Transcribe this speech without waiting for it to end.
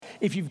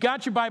If you've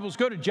got your Bibles,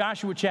 go to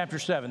Joshua chapter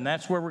 7.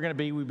 That's where we're going to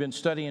be. We've been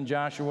studying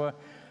Joshua.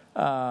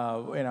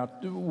 And I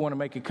want to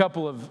make say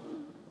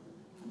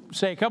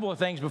a couple of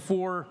things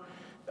before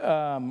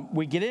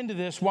we get into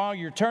this while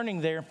you're turning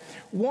there.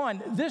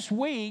 One, this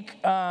week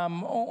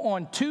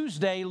on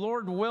Tuesday,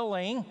 Lord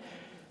willing,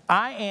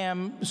 I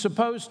am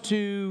supposed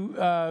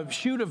to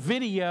shoot a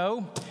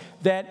video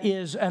that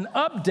is an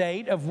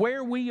update of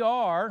where we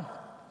are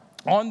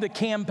on the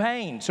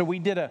campaign. So we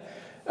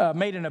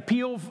made an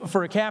appeal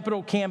for a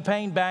capital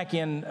campaign back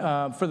in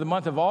for the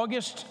month of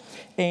August,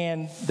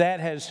 and that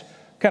has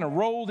kind of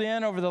rolled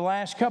in over the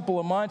last couple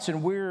of months,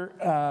 and we're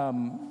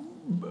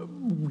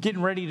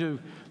getting ready to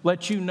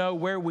let you know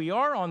where we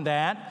are on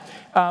that.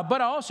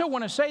 But I also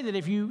want to say that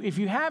if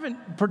you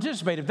haven't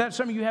participated, if that's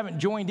something you haven't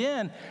joined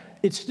in,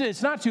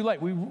 it's not too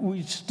late.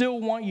 We still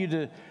want you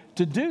to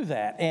do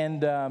that.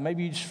 And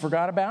maybe you just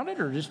forgot about it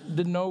or just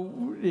didn't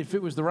know if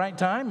it was the right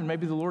time, and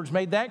maybe the Lord's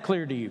made that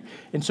clear to you.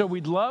 And so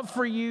we'd love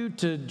for you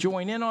to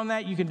join in on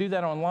that. You can do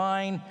that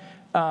online.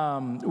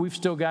 We've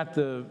still got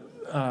the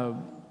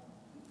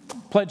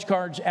pledge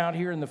cards out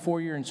here in the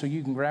foyer, and so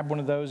you can grab one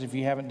of those if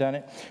you haven't done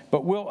it.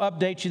 But we'll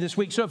update you this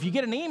week. So if you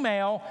get an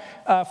email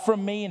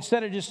from me,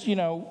 instead of just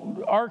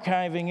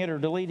archiving it or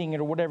deleting it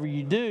or whatever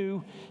you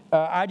do,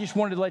 I just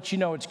wanted to let you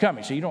know it's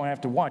coming. So you don't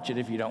have to watch it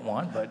if you don't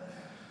want, but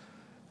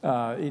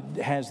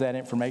it has that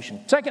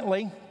information.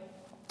 Secondly,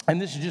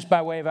 and this is just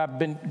by way of I've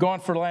been gone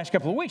for the last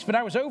couple of weeks, but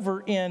I was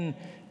over in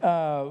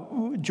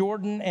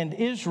Jordan and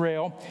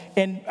Israel.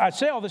 And I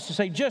say all this to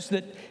say just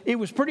that it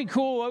was pretty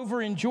cool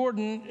over in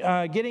Jordan,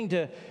 getting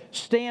to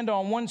stand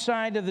on one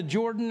side of the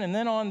Jordan and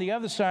then on the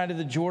other side of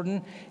the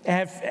Jordan,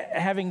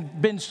 having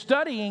been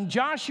studying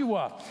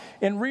Joshua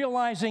and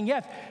realizing,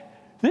 yes,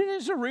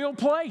 this is a real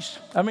place.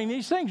 I mean,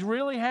 these things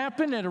really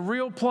happen at a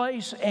real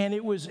place, and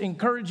it was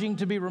encouraging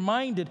to be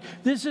reminded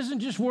this isn't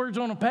just words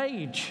on a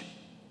page.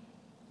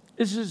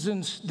 This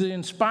is the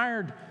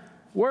inspired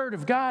Word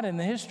of God and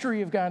the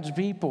history of God's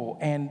people,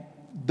 and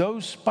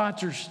those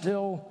spots are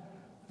still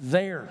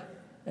there.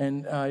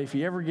 And if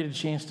you ever get a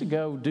chance to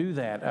go do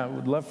that,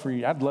 I'd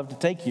love to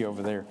take you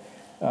over there.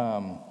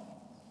 Not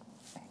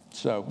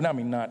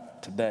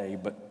today,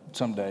 but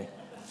someday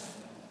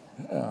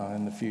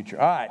in the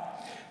future. All right.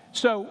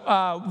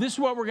 So this is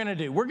what we're going to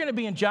do. We're going to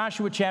be in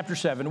Joshua chapter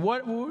 7.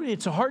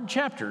 It's a hard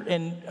chapter,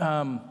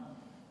 and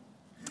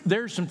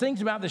there's some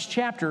things about this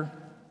chapter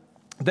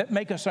that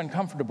make us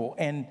uncomfortable,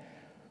 and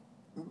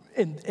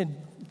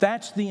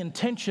that's the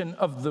intention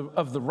of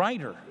the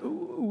writer.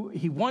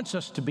 He wants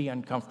us to be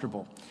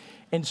uncomfortable.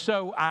 And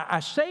so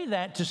I say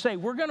that to say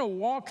we're going to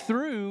walk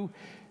through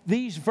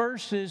these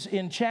verses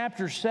in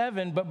chapter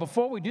 7, but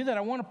before we do that,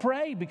 I want to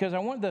pray, because I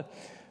want the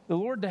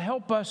Lord to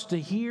help us to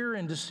hear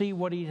and to see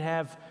what He'd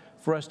have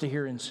for us to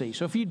hear and see.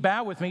 So if you'd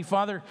bow with me,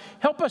 Father,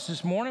 help us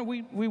this morning.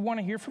 We want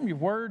to hear from your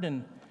word,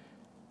 and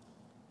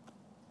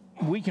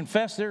we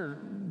confess there are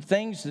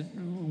things that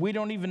we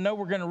don't even know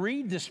we're going to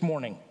read this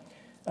morning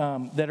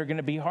that are going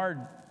to be hard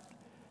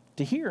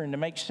to hear and to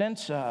make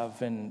sense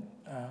of. And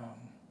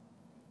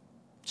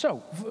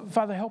so,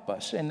 Father, help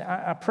us. And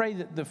I pray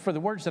that for the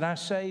words that I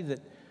say,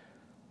 that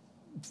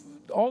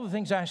all the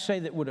things I say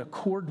that would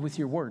accord with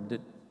your word,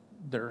 that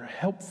they're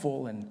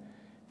helpful in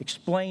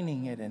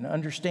explaining it and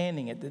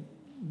understanding it,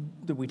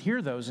 that we'd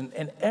hear those.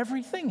 And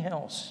everything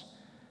else,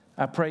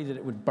 I pray that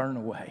it would burn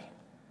away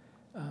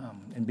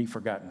and be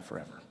forgotten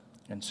forever.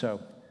 And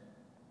so,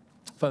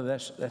 Father,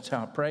 that's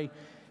how I pray.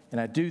 And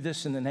I do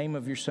this in the name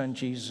of your Son,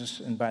 Jesus,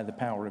 and by the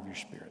power of your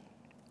Spirit.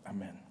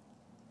 Amen.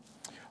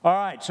 All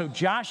right, so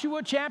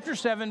Joshua chapter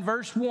 7,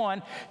 verse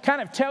 1,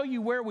 kind of tell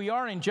you where we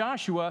are in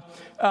Joshua.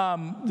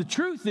 The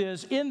truth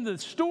is, in the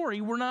story,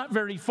 we're not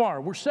very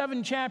far. We're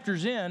 7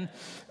 chapters in,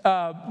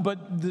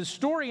 but the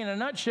story in a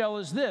nutshell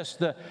is this.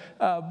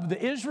 The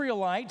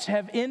Israelites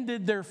have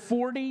ended their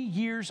 40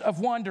 years of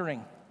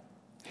wandering.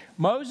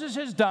 Moses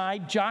has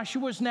died.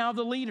 Joshua's now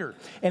the leader,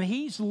 and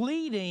he's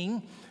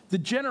leading the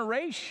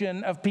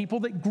generation of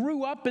people that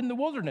grew up in the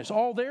wilderness.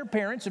 All their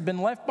parents have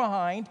been left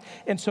behind,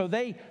 and so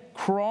they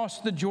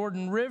crossed the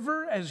Jordan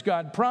River as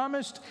God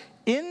promised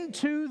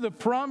into the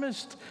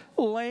promised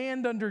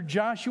land under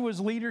Joshua's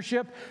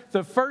leadership.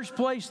 The first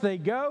place they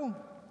go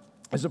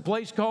is a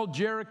place called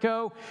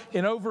Jericho.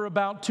 In over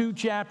about 2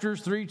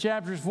 chapters, 3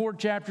 chapters, 4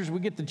 chapters, we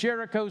get the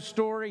Jericho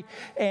story,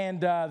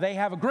 and they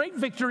have a great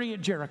victory at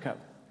Jericho.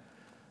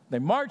 They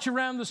march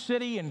around the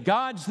city, and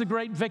God's the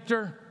great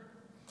victor,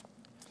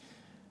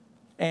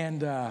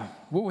 and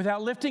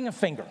without lifting a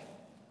finger.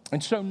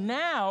 And so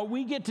now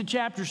we get to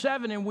chapter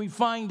 7, and we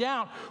find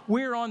out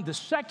we're on the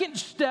second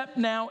step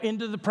now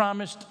into the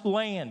promised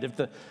land. If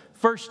the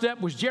first step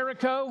was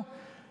Jericho,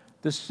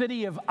 the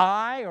city of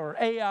Ai, or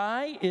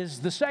Ai, is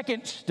the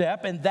second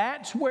step, and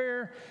that's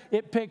where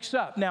it picks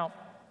up. Now,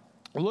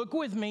 look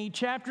with me,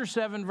 chapter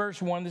 7,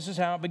 verse 1. This is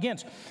how it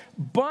begins.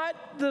 But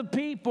the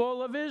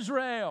people of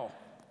Israel.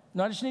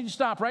 Now, I just need to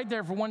stop right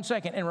there for 1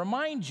 second and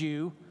remind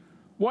you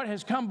what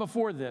has come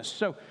before this.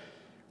 So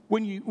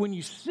when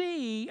you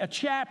see a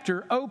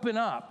chapter open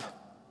up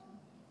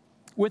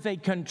with a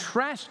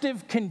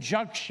contrastive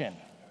conjunction.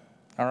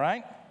 All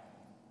right?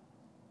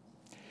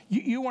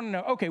 You want to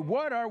know, okay,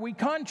 what are we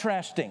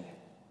contrasting?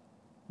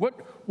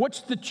 What's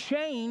the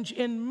change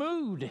in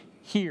mood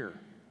here?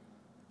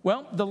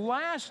 Well, the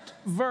last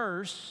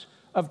verse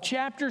of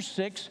chapter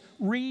 6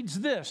 reads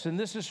this, and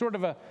this is sort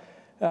of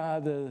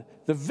the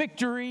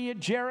victory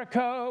at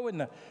Jericho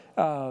and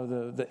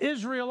the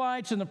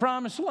Israelites in the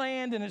promised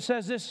land, and it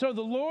says this: so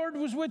the Lord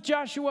was with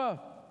Joshua,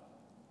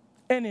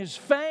 and his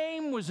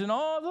fame was in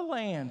all the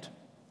land.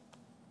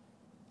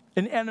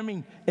 And I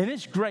mean, and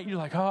it's great. You're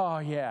like, oh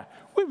yeah,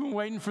 we've been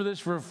waiting for this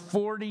for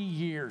 40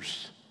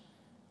 years.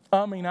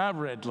 I mean, I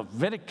read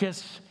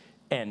Leviticus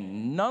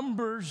and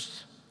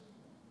Numbers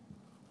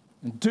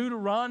and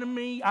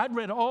Deuteronomy. I'd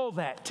read all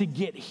that to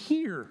get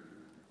here.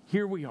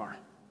 Here we are.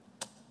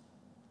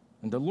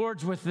 And the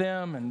Lord's with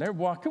them, and they're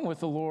walking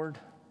with the Lord.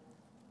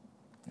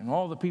 And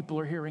all the people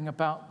are hearing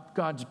about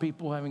God's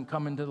people having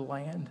come into the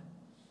land.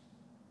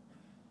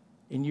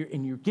 And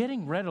you're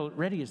getting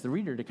ready as the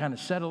reader to kind of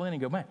settle in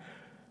and go, man,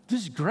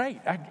 this is great.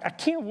 I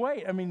can't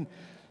wait. I mean,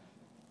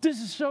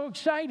 this is so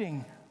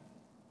exciting.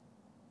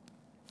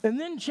 And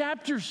then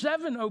chapter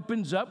 7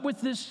 opens up with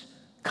this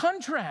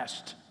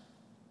contrast.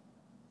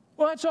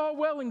 Well, that's all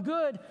well and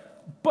good,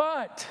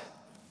 but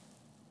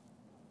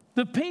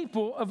the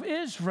people of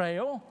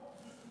Israel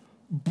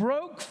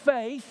broke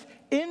faith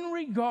in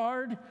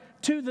regard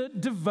to the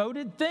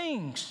devoted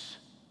things.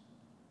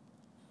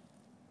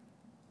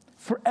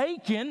 For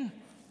Achan,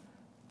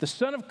 the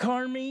son of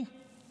Carmi,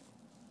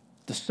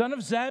 the son of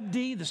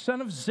Zabdi, the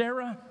son of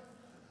Zerah,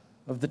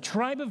 of the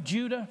tribe of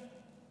Judah,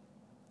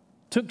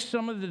 took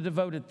some of the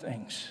devoted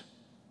things.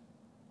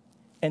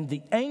 And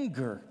the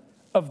anger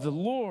of the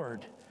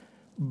Lord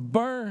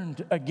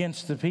burned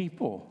against the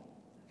people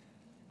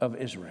of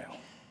Israel.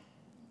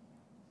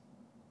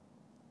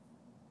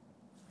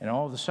 And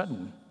all of a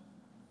sudden,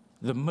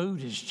 the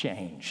mood has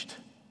changed.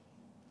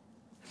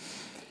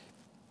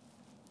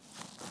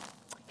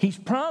 He's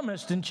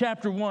promised in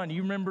chapter 1,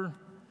 you remember,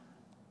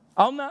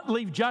 I'll not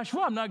leave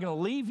Joshua, I'm not going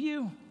to leave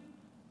you.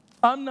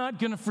 I'm not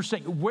going to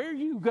forsake you. Where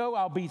you go,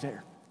 I'll be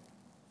there.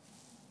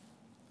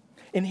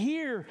 And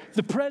here,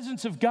 the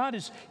presence of God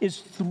is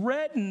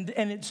threatened,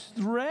 and it's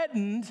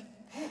threatened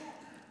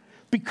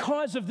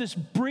because of this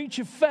breach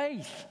of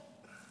faith.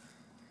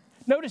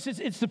 Notice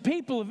it's the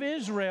people of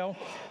Israel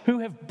who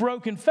have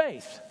broken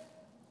faith.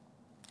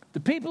 The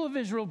people of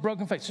Israel have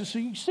broken faith. So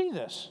you see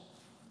this.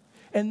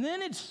 And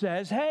then it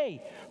says,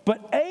 hey,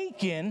 but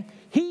Achan,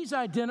 he's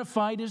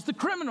identified as the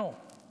criminal.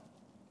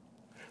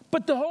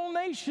 But the whole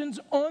nation's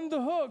on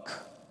the hook.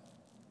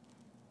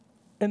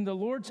 And the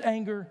Lord's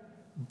anger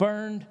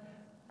burned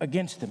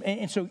against them.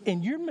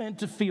 And you're meant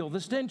to feel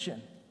this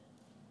tension.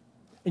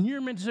 And you're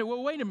meant to say,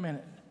 well, wait a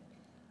minute.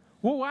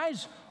 Well, why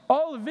is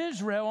all of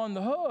Israel on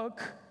the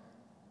hook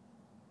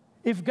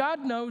if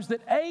God knows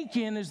that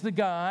Achan is the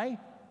guy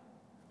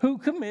who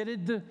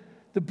committed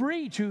the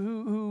breach,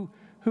 who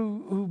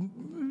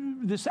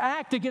this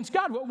act against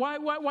God?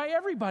 Why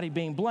everybody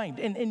being blamed?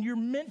 And you're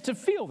meant to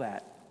feel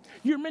that.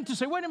 You're meant to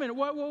say, wait a minute,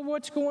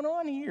 what's going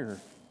on here?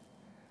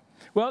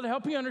 Well, to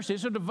help you understand,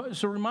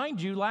 so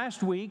remind you,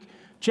 last week,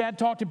 Chad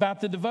talked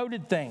about the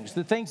devoted things,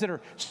 the things that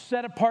are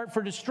set apart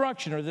for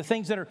destruction, or the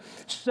things that are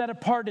set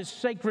apart as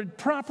sacred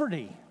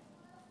property.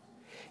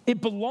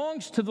 It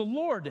belongs to the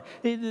Lord.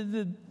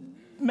 It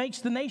makes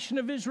the nation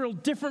of Israel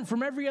different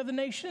from every other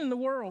nation in the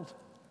world.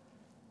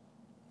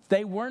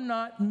 They were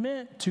not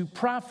meant to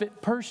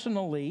profit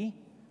personally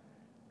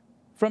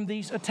from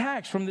these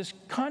attacks, from this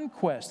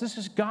conquest. This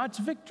is God's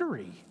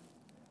victory.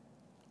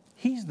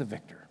 He's the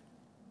victor.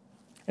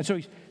 And so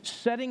he's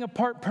setting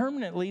apart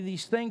permanently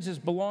these things as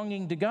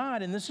belonging to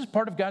God, and this is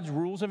part of God's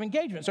rules of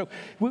engagement. So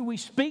we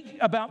speak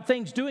about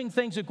things, doing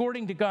things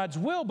according to God's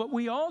will, but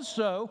we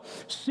also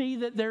see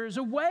that there is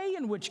a way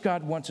in which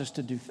God wants us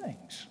to do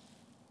things.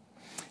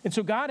 And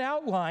so God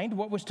outlined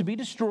what was to be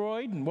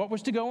destroyed and what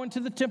was to go into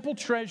the temple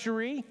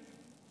treasury.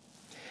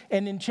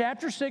 And in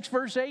chapter 6,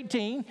 verse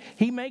 18,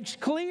 he makes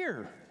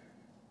clear,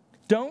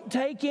 don't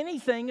take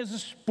anything as a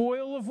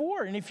spoil of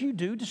war. And if you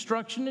do,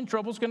 destruction and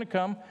trouble is going to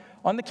come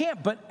on the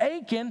camp. But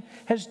Achan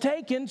has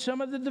taken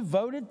some of the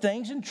devoted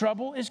things, and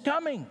trouble is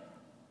coming.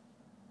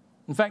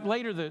 In fact,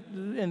 later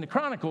in the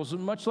Chronicles,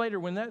 much later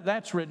when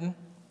that's written,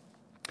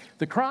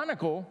 the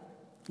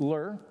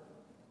chronicler,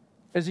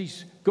 as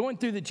he's going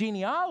through the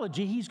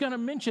genealogy, he's going to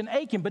mention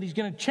Achan, but he's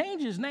going to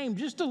change his name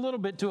just a little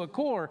bit to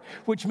Achor,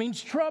 which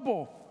means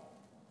trouble.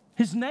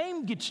 His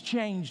name gets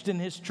changed in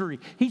history.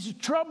 He's a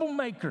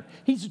troublemaker.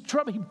 He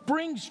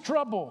brings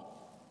trouble.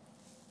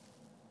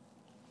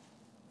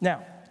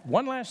 Now,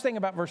 one last thing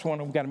about verse 1,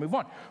 and we've got to move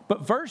on.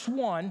 But verse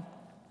 1,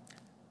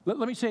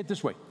 let me say it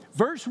this way.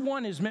 Verse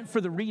 1 is meant for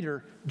the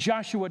reader.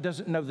 Joshua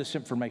doesn't know this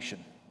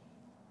information.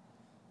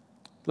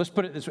 Let's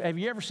put it this way. Have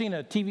you ever seen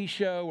a TV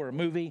show or a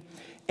movie,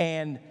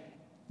 and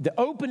the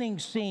opening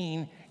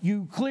scene,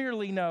 you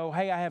clearly know,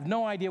 hey, I have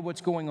no idea what's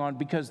going on,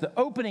 because the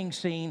opening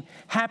scene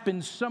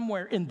happens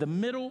somewhere in the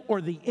middle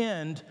or the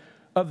end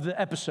of the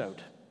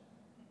episode.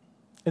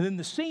 And then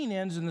the scene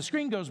ends and the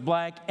screen goes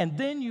black, and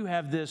then you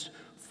have this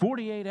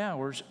 48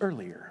 hours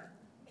earlier.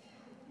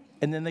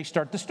 And then they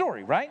start the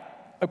story, right?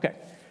 Okay.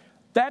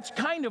 That's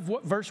kind of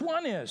what verse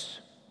 1 is.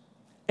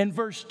 And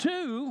verse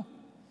 2,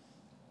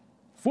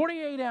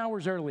 48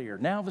 hours earlier,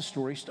 now the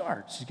story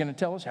starts. He's going to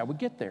tell us how we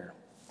get there.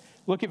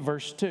 Look at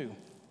verse 2.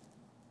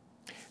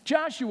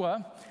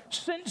 Joshua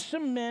sent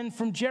some men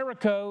from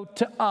Jericho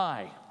to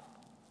Ai,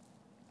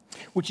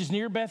 which is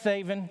near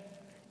Bethaven,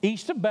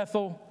 east of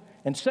Bethel,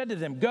 and said to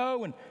them,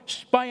 go and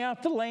spy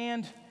out the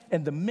land.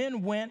 And the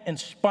men went and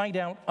spied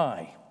out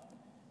Ai.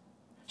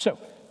 So,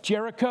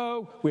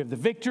 Jericho, we have the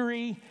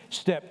victory.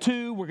 Step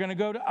 2, we're going to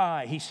go to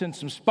Ai. He sends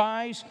some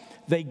spies.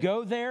 They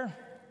go there.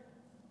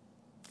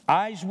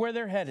 Ai's where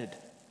they're headed.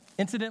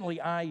 Incidentally,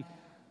 Ai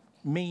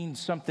means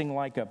something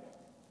like a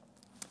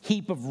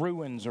heap of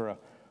ruins or a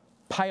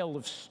pile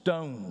of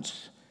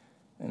stones.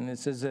 And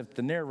it's as if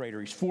the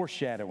narrator is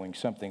foreshadowing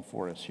something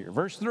for us here.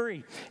 Verse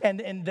 3,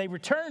 and they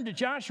returned to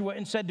Joshua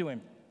and said to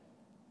him,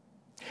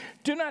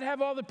 do not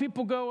have all the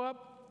people go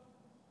up,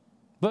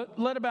 but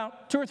let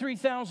about 2,000 or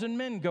 3,000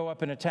 men go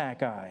up and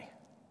attack Ai.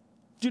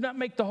 Do not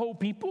make the whole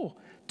people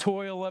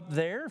toil up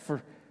there,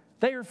 for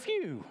they are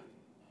few.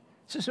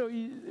 So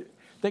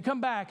they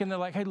come back and they're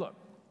like, hey, look,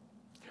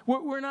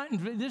 we're not,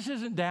 this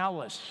isn't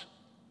Dallas.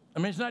 I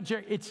mean, it's not,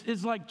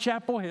 it's like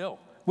Chapel Hill.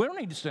 We don't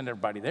need to send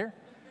everybody there.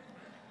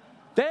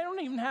 They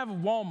don't even have a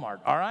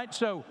Walmart, all right?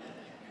 So,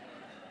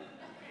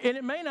 and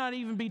it may not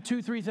even be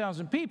 2,000,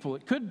 3,000 people.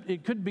 It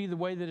could be the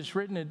way that it's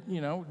written,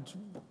 it's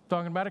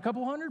talking about a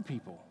couple hundred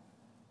people.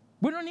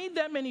 We don't need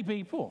that many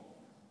people.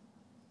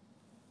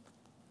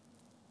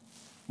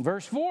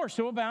 Verse 4,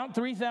 so about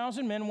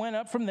 3,000 men went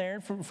up from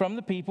there, from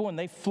the people, and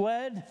they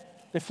fled.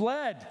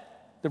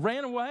 They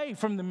ran away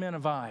from the men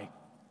of Ai.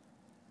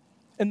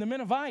 And the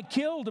men of Ai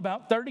killed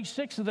about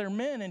 36 of their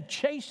men and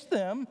chased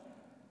them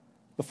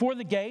before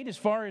the gate as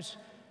far as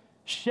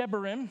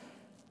Shebarim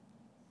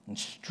and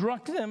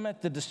struck them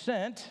at the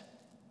descent.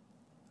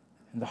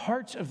 And the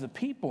hearts of the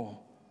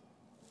people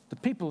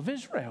of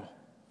Israel,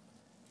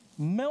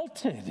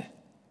 melted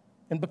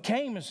and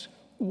became as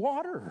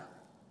water.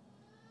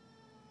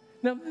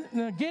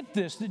 Now get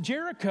this, the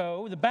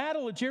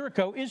battle of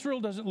Jericho,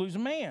 Israel doesn't lose a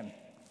man.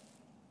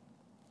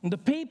 And the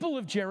people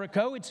of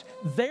Jericho, it's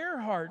their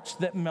hearts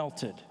that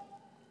melted.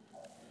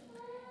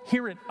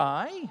 Here at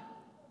Ai,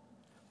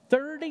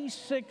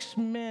 36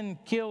 men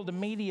killed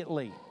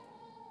immediately.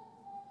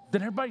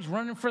 Then everybody's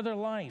running for their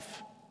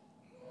life.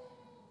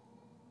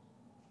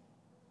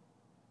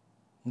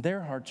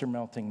 Their hearts are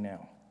melting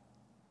now.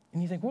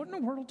 And you think, what in the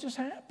world just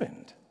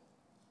happened?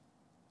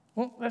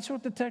 Well, that's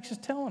what the text is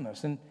telling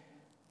us. And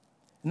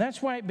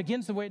that's why it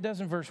begins the way it does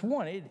in verse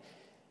 1.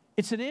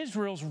 It's that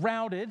Israel's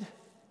routed.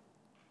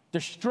 They're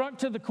struck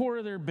to the core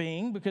of their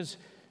being because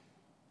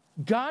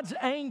God's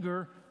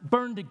anger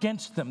burned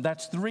against them.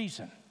 That's the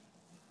reason.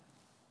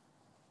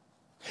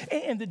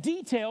 And the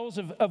details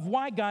of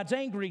why God's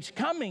angry is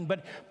coming,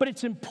 but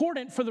it's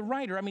important for the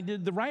writer. I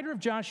mean, the writer of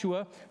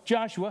Joshua,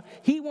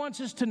 he wants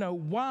us to know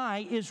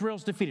why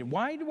Israel's defeated.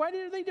 Why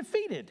are they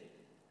defeated?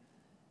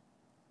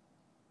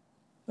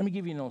 Let me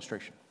give you an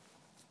illustration.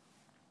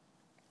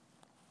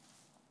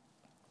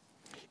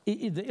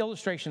 The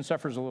illustration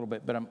suffers a little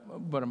bit, but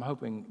I'm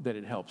hoping that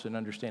it helps in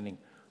understanding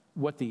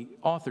what the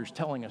author's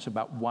telling us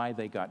about why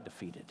they got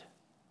defeated.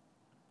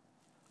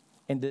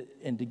 And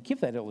to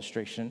give that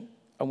illustration,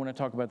 I want to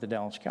talk about the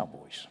Dallas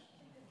Cowboys.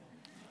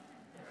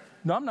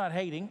 No, I'm not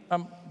hating.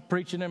 I'm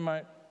preaching in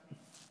my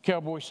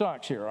cowboy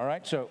socks here, all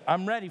right? So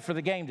I'm ready for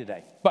the game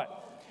today.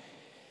 But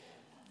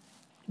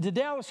the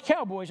Dallas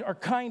Cowboys are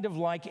kind of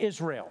like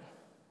Israel.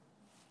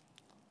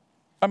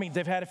 I mean,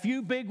 they've had a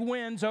few big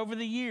wins over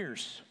the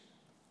years.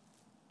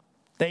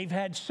 They've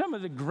had some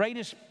of the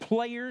greatest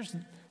players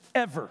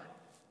ever.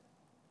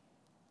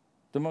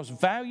 The most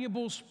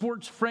valuable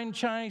sports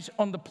franchise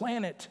on the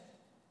planet.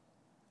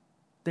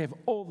 They have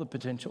all the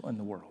potential in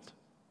the world.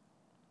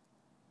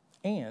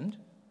 And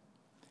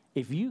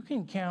if you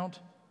can count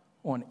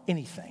on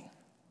anything,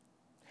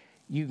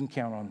 you can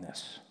count on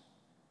this.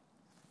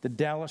 The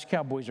Dallas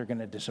Cowboys are going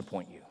to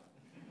disappoint you.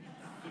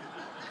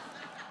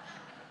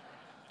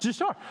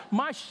 Just are.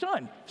 My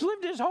son has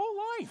lived his whole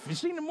life.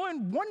 He's seen him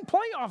win one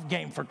playoff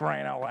game, for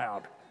crying out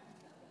loud.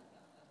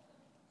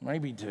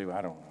 Maybe two,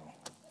 I don't know.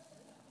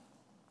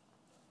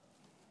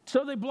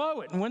 So they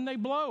blow it, and when they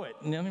blow it,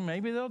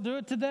 maybe they'll do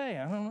it today,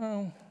 I don't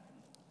know.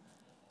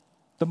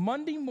 The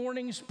Monday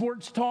morning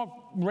sports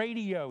talk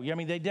radio,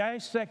 they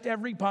dissect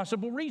every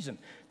possible reason.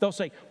 They'll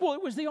say, well,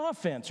 it was the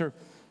offense, or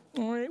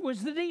it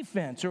was the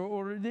defense,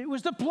 or it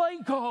was the play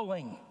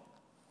calling,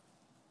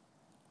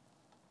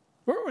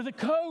 or the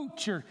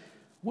coach, or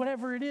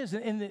whatever it is.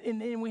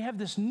 And we have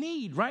this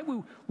need, right?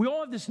 We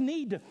all have this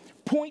need to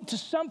point to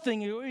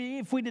something.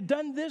 If we'd have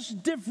done this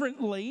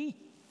differently,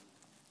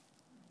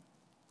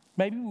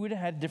 maybe we would have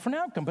had a different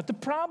outcome. But the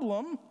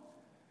problem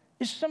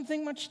is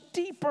something much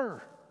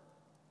deeper.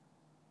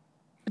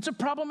 It's a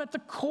problem at the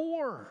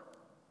core.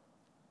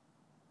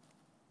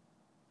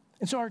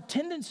 And so our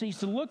tendency is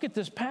to look at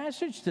this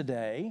passage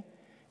today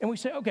And we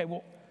say, okay,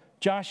 well,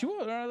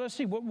 Joshua, let's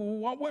see, what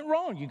went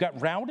wrong? You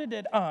got routed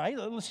at Ai.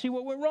 Let's see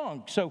what went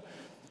wrong. So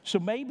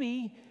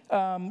maybe,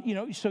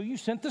 so you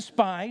sent the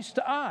spies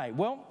to Ai.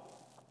 Well,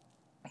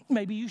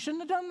 maybe you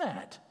shouldn't have done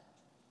that.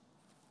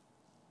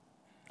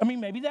 I mean,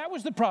 maybe that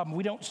was the problem.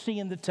 We don't see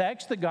in the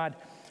text that God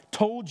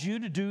told you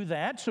to do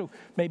that, so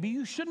maybe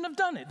you shouldn't have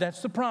done it.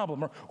 That's the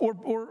problem.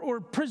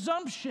 Or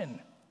presumption.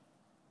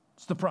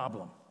 It's the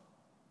problem.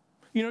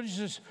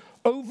 Just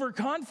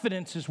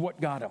overconfidence is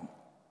what got them.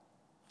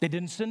 They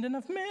didn't send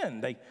enough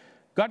men. They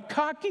got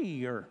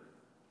cocky, or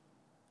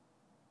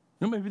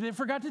maybe they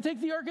forgot to take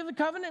the Ark of the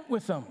Covenant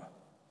with them.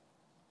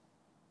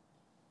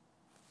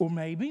 Or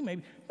maybe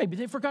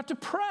they forgot to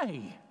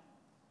pray.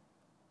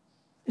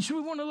 And so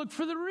we want to look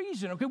for the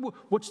reason. Okay, well,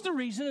 what's the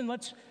reason? And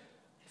let's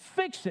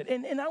fix it.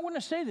 And I want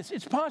to say this.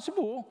 It's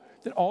possible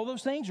that all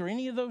those things or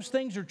any of those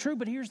things are true,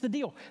 but here's the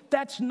deal.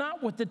 That's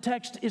not what the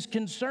text is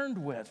concerned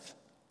with.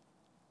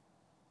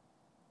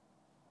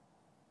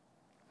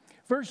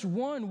 Verse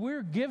 1,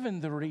 we're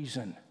given the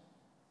reason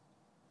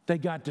they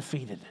got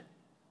defeated.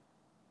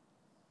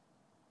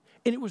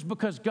 And it was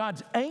because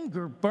God's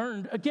anger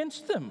burned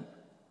against them.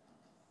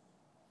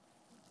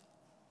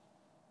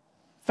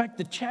 In fact,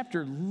 the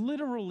chapter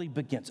literally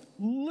begins,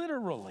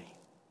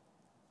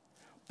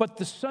 But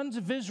the sons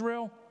of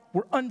Israel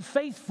were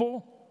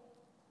unfaithful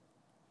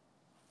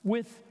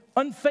with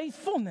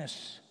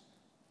unfaithfulness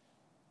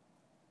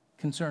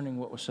concerning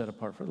what was set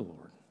apart for the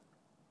Lord.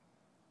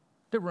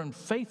 They were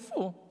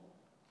unfaithful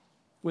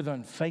with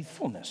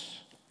unfaithfulness.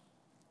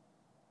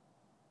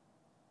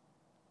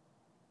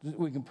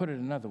 We can put it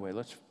another way.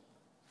 Let's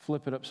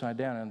flip it upside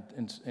down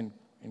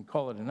and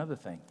call it another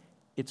thing.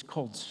 It's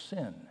called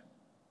sin.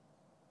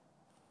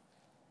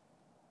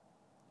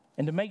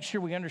 And to make sure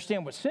we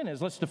understand what sin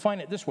is, let's define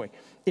it this way.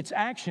 It's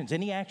actions,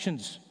 any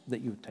actions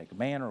that you would take, a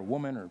man or a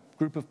woman or a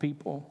group of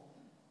people.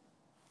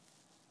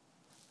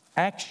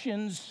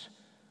 Actions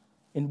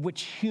in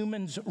which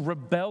humans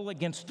rebel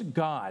against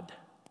God,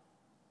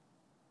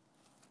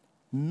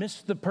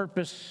 miss the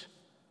purpose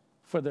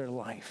for their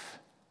life,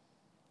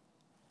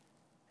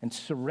 and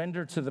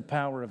surrender to the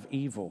power of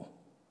evil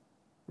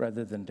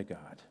rather than to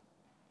God.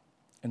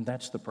 And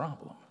that's the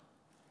problem.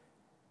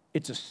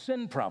 It's a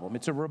sin problem.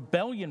 It's a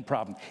rebellion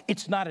problem.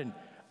 It's not an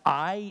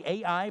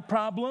AI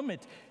problem.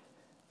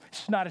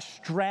 It's not a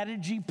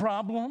strategy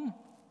problem.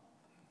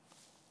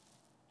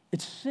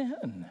 It's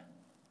sin.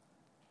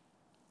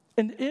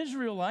 And the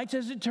Israelites,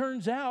 as it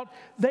turns out,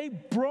 they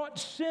brought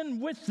sin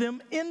with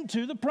them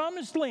into the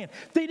promised land.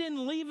 They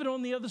didn't leave it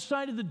on the other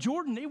side of the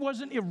Jordan. It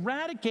wasn't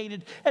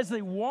eradicated as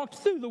they walked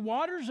through the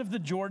waters of the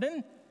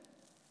Jordan,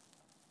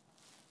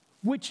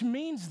 which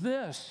means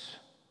this: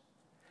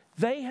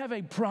 they have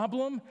a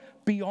problem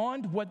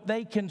beyond what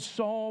they can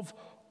solve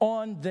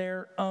on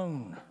their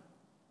own.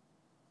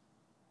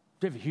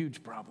 They have a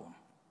huge problem.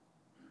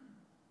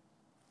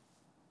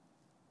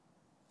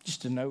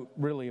 Just a note,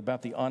 really,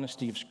 about the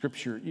honesty of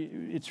Scripture.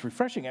 It's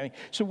refreshing. I mean,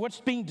 so what's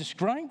being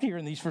described here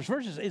in these first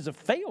verses is a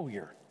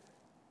failure.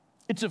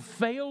 It's a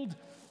failed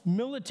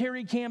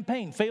military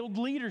campaign, failed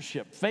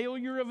leadership,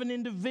 failure of an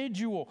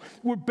individual.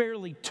 We're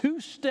barely 2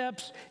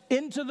 steps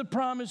into the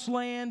promised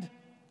land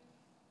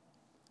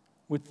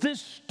with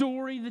this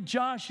story that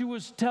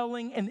Joshua's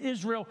telling, and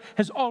Israel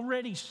has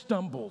already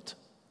stumbled.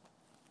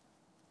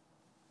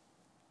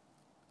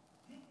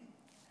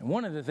 And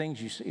one of the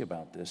things you see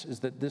about this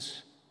is that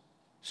this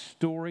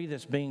story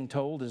that's being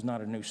told is not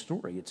a new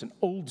story. It's an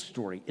old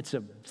story. It's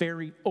a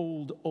very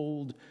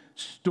old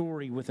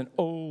story with an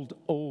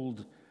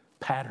old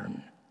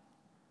pattern.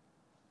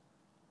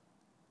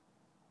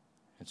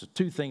 And so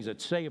 2 things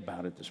I'd say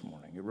about it this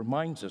morning. It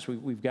reminds us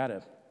we've got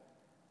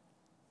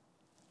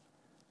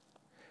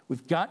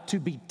to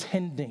be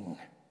tending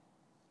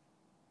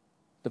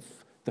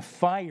the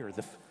fire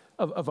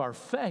of our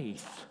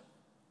faith.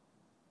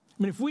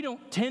 I mean, if we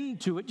don't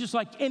tend to it, just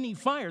like any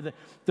fire,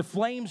 the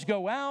flames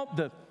go out,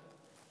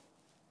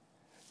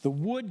 the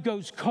wood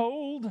goes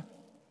cold.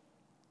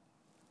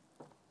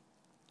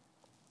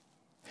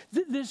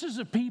 This is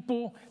a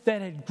people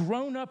that had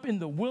grown up in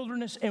the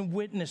wilderness and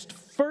witnessed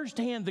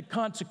firsthand the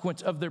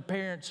consequence of their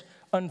parents'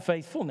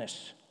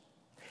 unfaithfulness.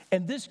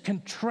 And this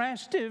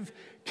contrastive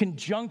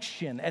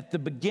conjunction at the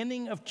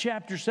beginning of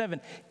chapter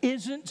 7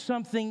 isn't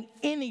something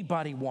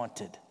anybody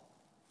wanted.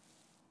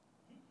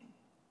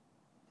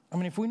 I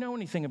mean, if we know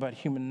anything about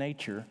human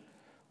nature,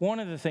 one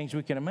of the things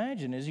we can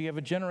imagine is you have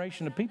a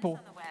generation of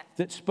people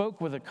that spoke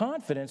with a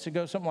confidence that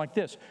goes something like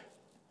this: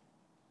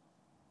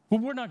 well,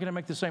 we're not going to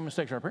make the same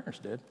mistakes our parents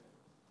did.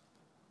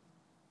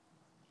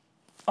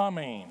 I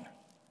mean,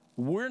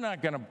 we're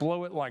not going to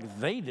blow it like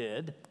they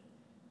did.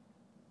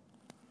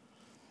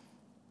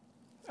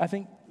 I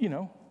think,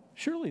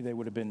 surely they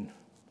would have been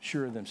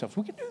sure of themselves.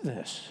 We can do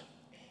this.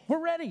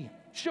 We're ready.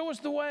 Show us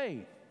the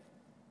way.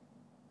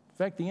 In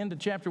fact, the end of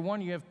chapter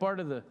 1, you have part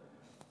of the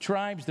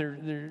tribes.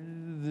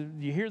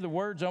 You hear the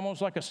words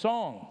almost like a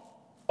song.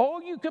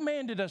 All you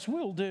commanded us,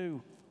 we'll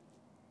do.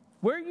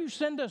 Where you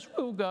send us,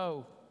 we'll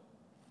go.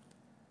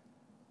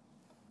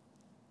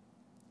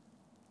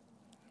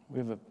 We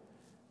have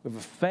We have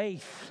a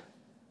faith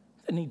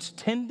that needs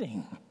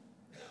tending.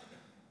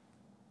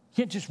 You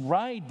can't just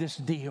ride this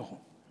deal.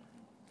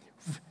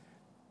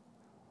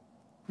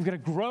 We've got to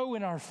grow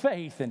in our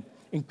faith and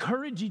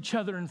encourage each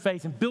other in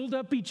faith and build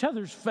up each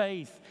other's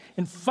faith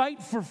and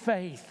fight for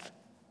faith.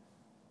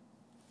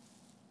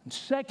 And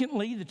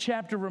secondly, the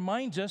chapter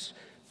reminds us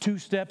 2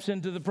 steps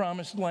into the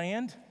promised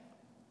land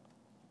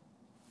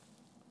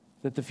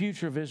that the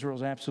future of Israel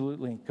is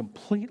absolutely and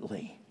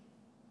completely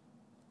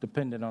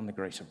dependent on the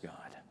grace of God.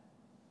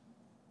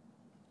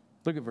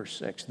 Look at verse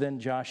 6. Then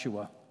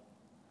Joshua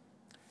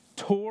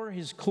tore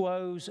his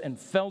clothes and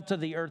fell to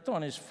the earth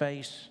on his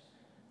face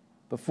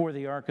before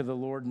the ark of the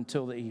Lord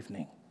until the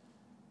evening.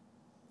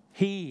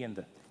 He and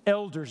the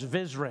elders of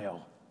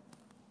Israel,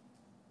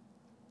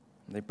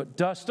 they put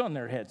dust on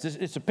their heads.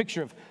 It's a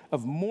picture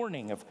of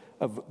mourning,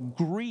 of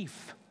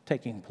grief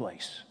taking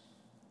place.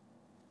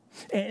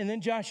 And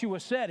then Joshua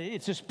said,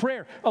 it's this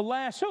prayer,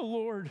 "Alas, O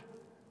Lord,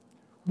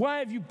 why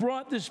have you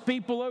brought this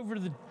people over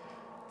to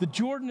the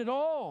Jordan at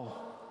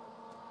all?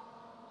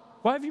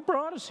 Why have you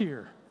brought us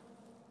here?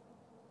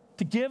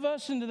 To give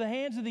us into the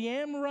hands of the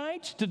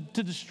Amorites, to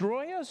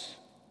destroy us?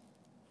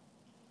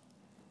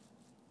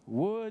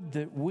 Would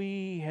that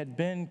we had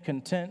been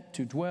content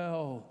to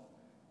dwell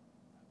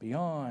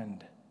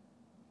beyond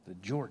the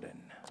Jordan."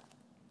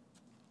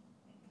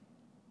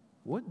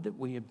 Would that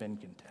we had been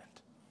content.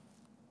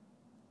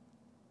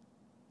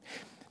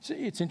 So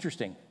it's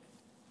interesting.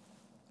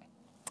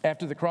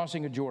 After the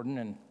crossing of Jordan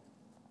and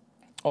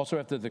also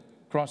after the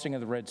crossing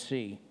of the Red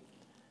Sea,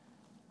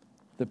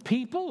 the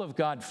people of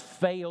God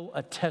fail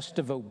a test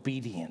of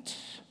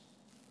obedience.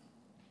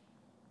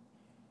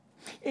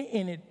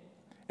 And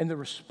the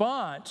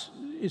response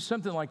is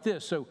something like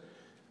this. So,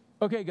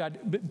 okay,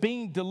 God,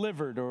 being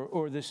delivered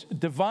or this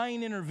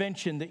divine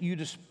intervention that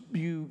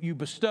you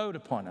bestowed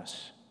upon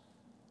us,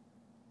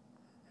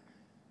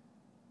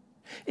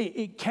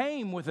 it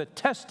came with a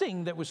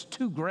testing that was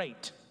too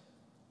great.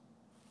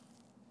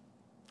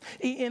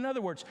 In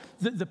other words,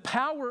 the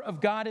power of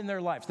God in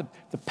their lives,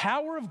 the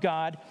power of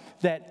God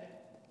that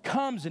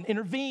comes and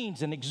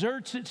intervenes and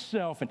exerts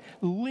itself and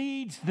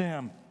leads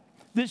them,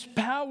 this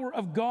power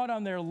of God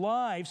on their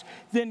lives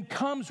then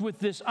comes with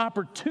this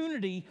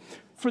opportunity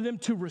for them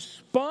to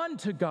respond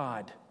to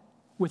God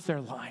with their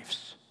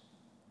lives.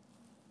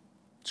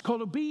 It's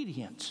called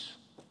obedience.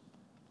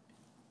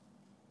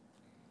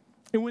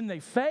 And when they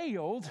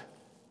failed,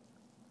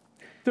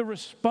 the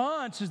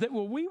response is that,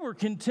 well, we were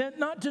content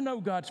not to know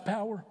God's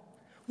power.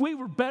 We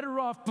were better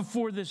off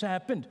before this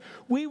happened.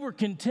 We were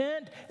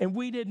content and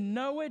we didn't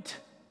know it.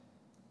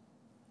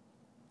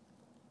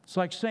 It's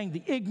like saying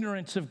the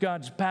ignorance of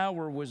God's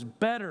power was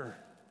better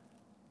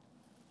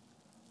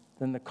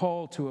than the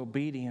call to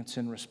obedience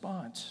in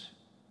response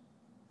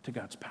to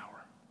God's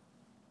power.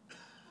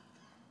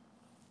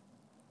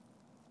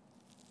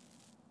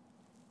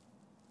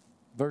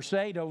 Verse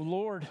 8, "O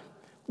Lord,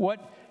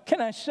 what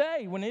can I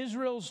say when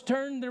Israel's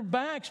turned their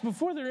backs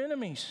before their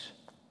enemies?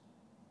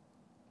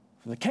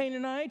 For the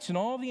Canaanites and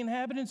all the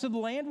inhabitants of the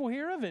land will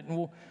hear of it and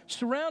will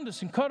surround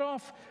us and cut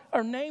off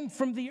our name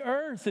from the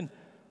earth. And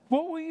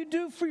what will you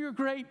do for your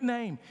great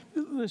name?"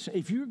 Listen,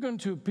 if you're going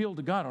to appeal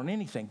to God on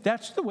anything,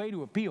 that's the way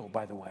to appeal,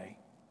 by the way.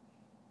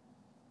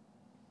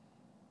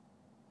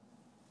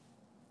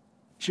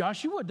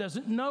 Joshua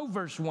doesn't know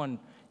verse 1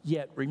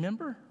 yet,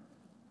 remember?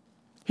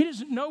 He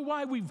doesn't know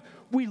why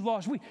we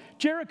lost.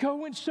 Jericho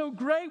went so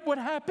great. What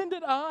happened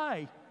at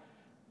Ai?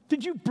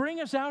 Did you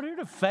bring us out here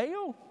to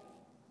fail?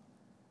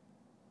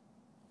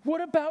 What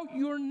about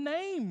your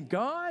name,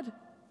 God?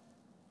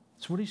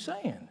 That's what he's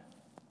saying.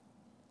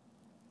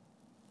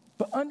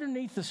 But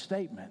underneath the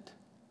statement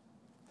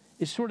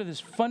is sort of this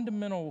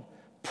fundamental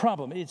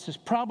problem. It's this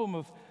problem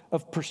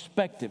of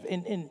perspective.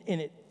 And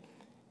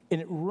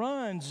it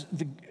runs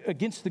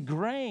against the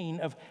grain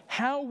of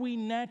how we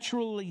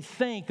naturally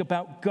think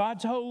about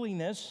God's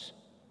holiness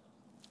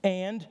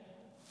and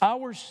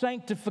our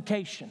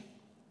sanctification.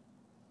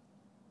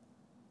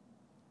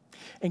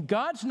 And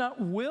God's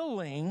not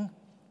willing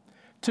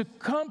to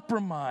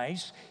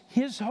compromise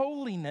his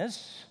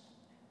holiness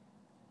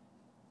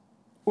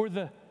or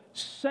the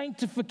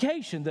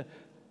sanctification,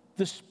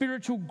 the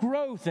spiritual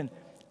growth and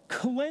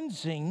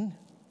cleansing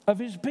of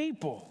his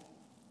people,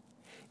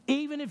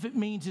 even if it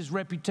means his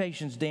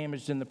reputation's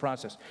damaged in the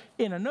process.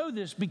 And I know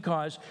this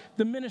because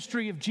the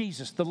ministry of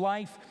Jesus, the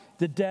life,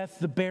 the death,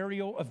 the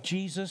burial of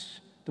Jesus,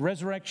 the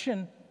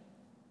resurrection,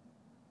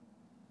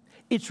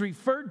 it's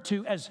referred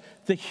to as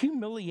the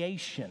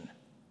humiliation,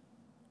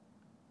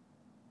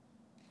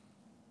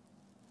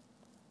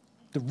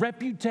 the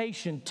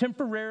reputation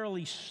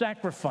temporarily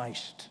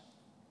sacrificed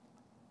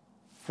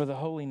for the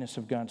holiness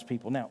of God's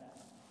people. Now,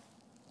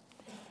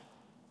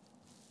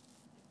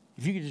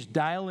 if you could just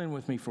dial in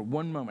with me for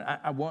one moment.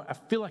 I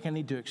feel like I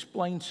need to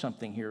explain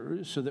something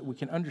here so that we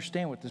can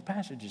understand what this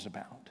passage is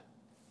about.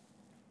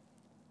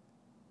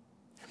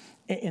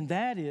 And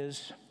that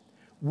is,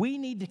 we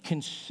need to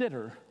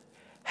consider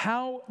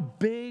how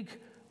big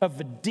of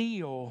a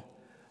deal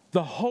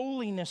the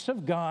holiness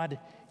of God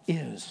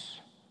is.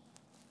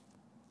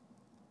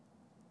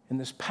 And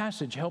this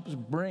passage helps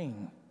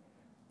bring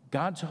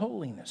God's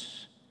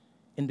holiness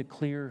into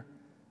clear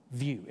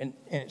view. And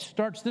it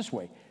starts this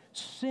way.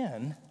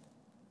 Sin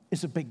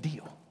is a big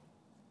deal.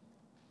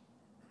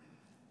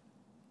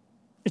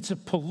 It's a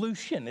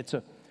pollution. It's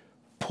a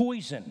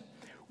poison.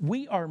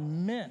 We are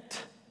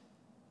meant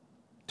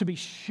to be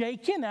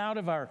shaken out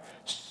of our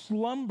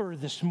slumber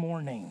this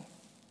morning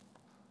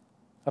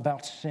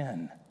about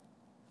sin.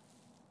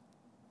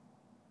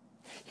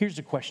 Here's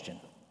a question,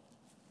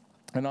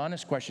 an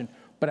honest question,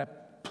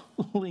 but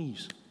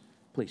please,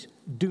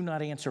 do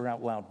not answer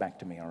out loud back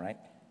to me, all right?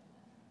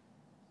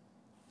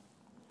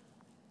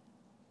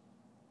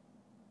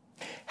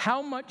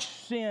 How much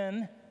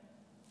sin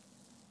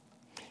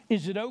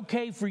is it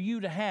okay for you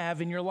to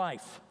have in your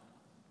life?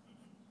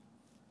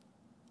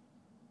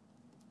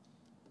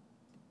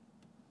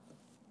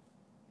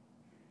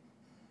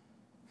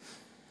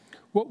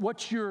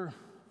 What's your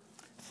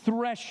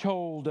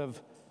threshold of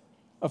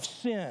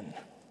sin?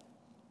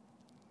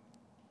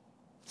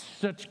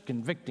 Such a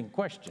convicting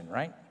question,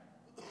 right?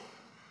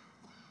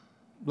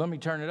 Let me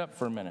turn it up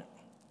for a minute.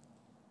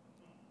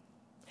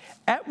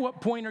 At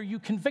what point are you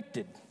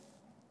convicted?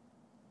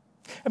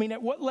 I mean,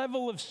 at what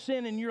level of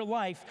sin in your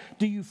life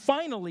do you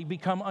finally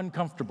become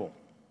uncomfortable?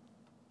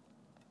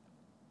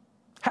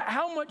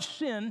 How much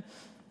sin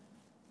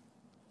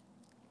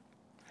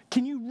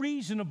can you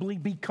reasonably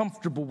be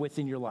comfortable with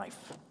in your life?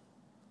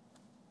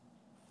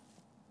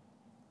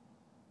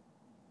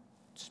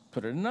 Let's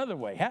put it another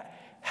way.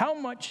 How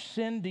much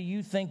sin do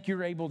you think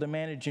you're able to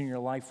manage in your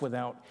life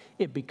without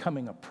it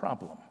becoming a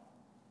problem?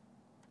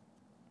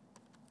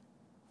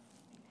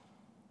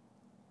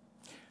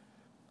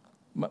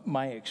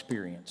 My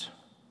experience,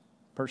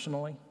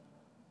 personally,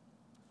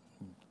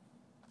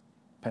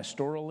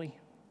 pastorally,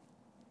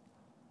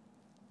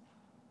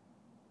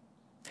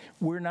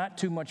 we're not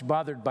too much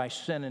bothered by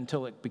sin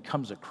until it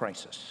becomes a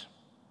crisis.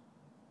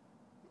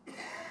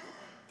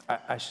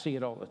 I see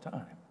it all the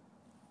time.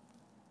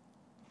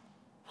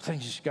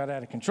 Things just got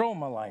out of control in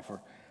my life, or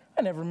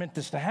I never meant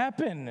this to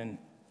happen. And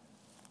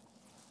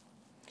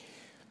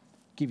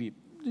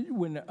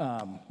when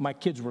my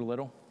kids were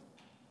little,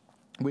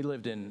 we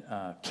lived in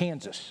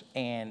Kansas,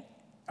 and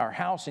our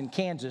house in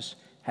Kansas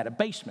had a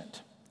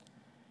basement.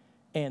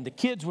 And the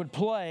kids would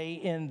play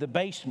in the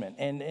basement,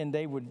 and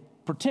they would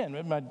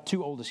pretend. My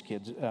two oldest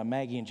kids,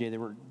 Maggie and Jay, they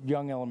were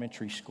young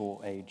elementary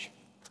school age.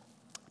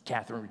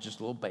 Catherine was just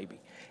a little baby.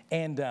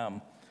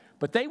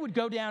 But they would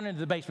go down into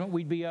the basement.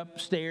 We'd be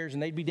upstairs,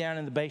 and they'd be down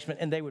in the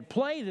basement, and they would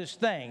play this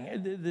thing.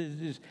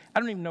 I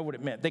don't even know what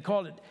it meant. They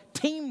called it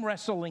team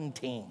wrestling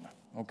team,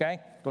 okay?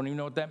 Don't even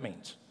know what that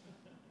means.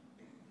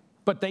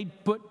 But they'd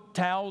put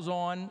towels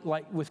on,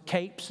 like with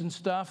capes and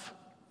stuff,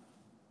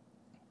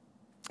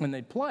 and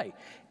they'd play.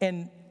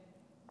 And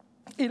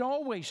it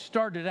always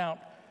started out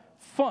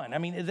fun. I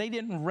mean, they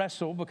didn't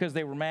wrestle because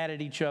they were mad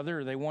at each other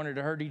or they wanted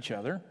to hurt each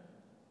other.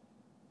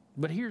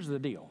 But here's the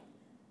deal.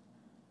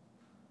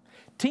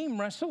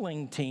 Team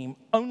wrestling team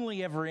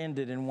only ever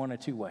ended in one of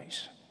two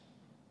ways.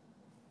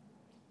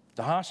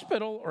 The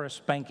hospital or a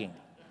spanking.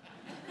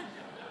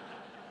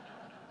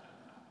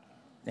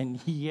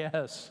 And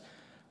yes,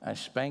 I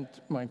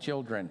spanked my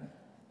children.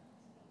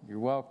 You're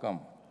welcome.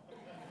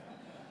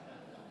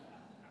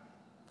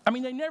 I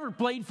mean, they never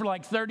played for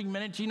like 30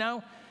 minutes, you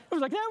know. It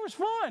was like, that was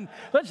fun.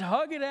 Let's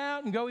hug it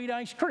out and go eat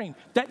ice cream.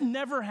 That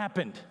never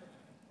happened.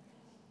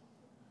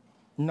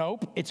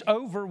 Nope, it's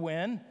over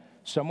when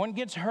someone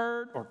gets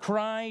hurt or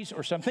cries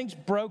or something's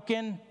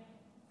broken.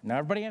 Now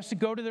everybody has to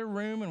go to their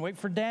room and wait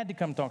for dad to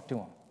come talk to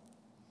them.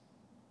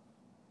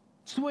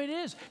 It's the way it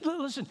is.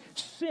 Listen,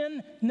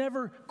 sin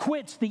never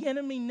quits. The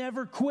enemy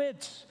never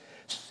quits.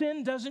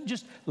 Sin doesn't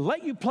just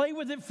let you play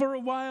with it for a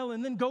while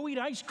and then go eat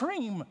ice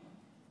cream.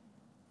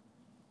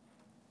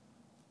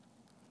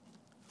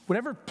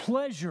 Whatever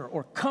pleasure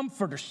or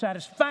comfort or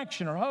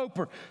satisfaction or hope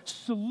or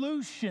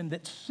solution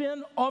that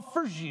sin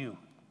offers you,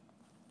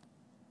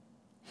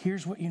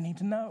 here's what you need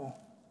to know.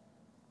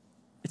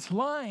 It's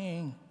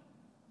lying.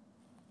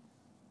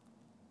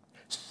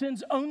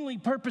 Sin's only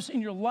purpose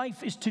in your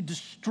life is to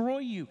destroy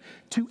you,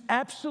 to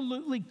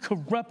absolutely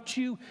corrupt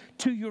you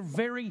to your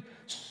very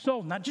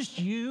soul. Not just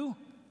you,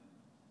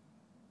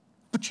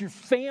 but your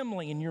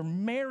family and your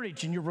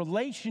marriage and your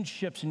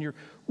relationships and your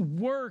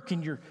work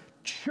and your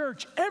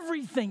church,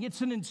 everything.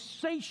 It's an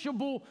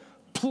insatiable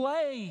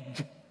plague.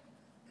 In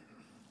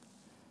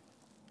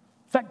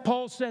fact,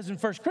 Paul says in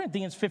 1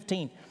 Corinthians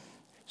 15,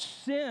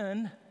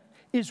 sin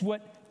is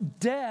what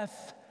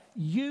death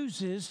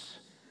uses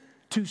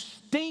to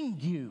sting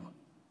you,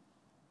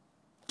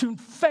 to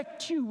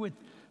infect you with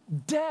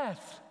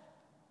death.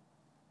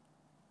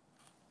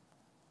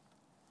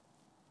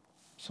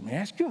 So let me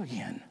ask you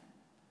again.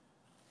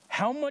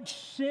 How much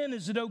sin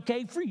is it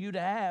okay for you to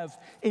have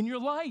in your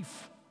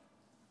life?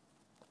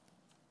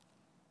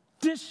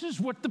 This is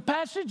what the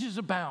passage is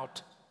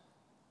about.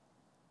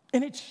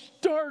 And it's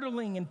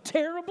startling and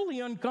terribly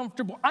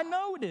uncomfortable. I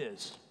know it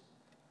is.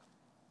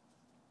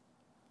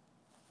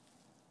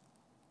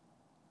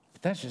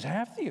 But that's just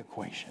half the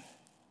equation.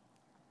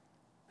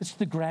 It's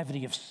the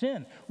gravity of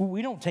sin.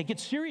 We don't take it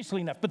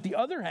seriously enough. But the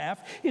other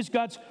half is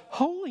God's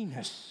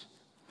holiness.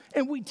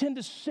 And we tend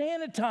to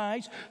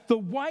sanitize the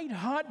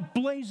white-hot,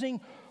 blazing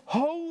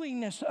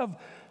holiness of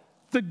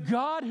the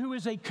God who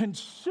is a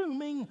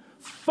consuming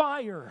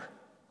fire.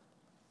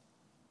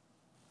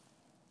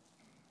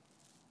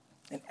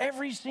 And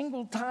every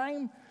single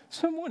time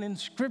someone in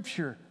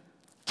Scripture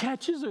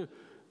catches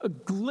a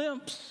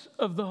glimpse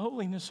of the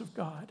holiness of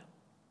God,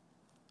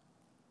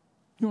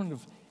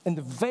 and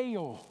the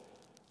veil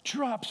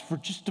drops for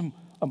just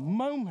a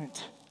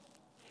moment.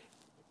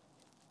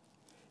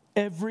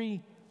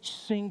 Every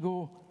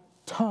single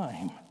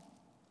time,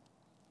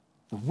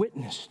 the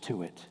witness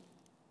to it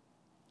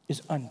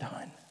is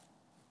undone.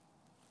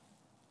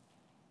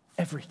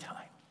 Every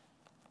time.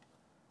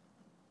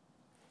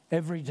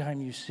 Every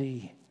time you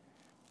see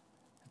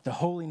the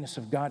holiness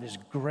of God is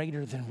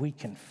greater than we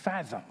can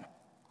fathom,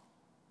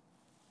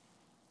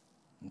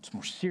 it's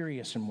more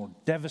serious and more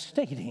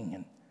devastating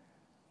and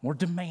more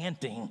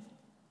demanding.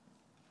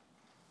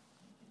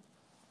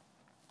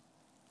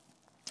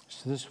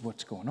 So this is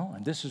what's going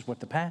on. This is what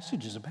the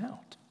passage is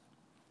about.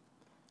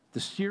 The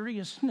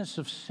seriousness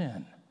of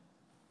sin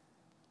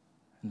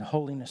and the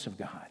holiness of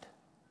God.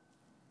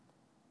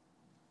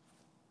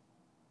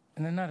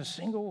 And there's not a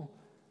single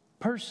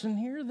person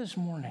here this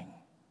morning,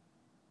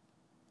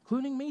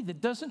 including me, that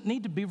doesn't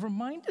need to be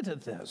reminded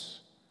of this.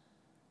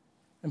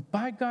 And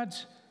by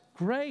God's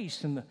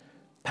grace and the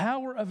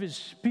power of His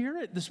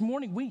Spirit this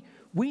morning,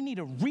 we need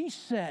a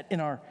reset in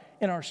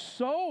our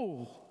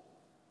soul.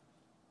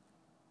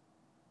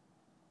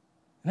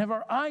 And have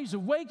our eyes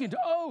awakened.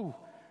 Oh,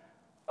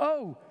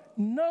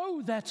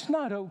 no, that's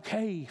not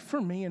okay for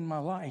me in my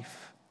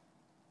life.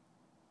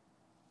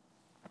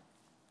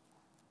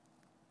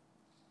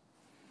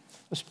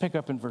 Let's pick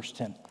up in verse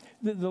 10.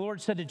 The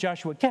Lord said to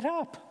Joshua, "Get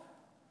up.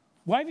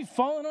 Why have you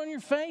fallen on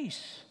your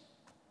face?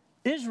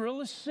 Israel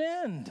has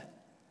sinned.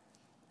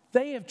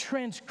 They have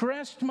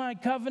transgressed my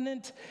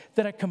covenant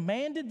that I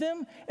commanded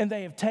them, and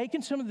they have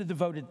taken some of the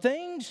devoted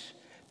things.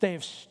 They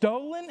have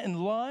stolen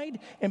and lied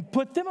and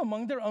put them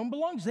among their own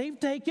belongings. They've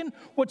taken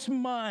what's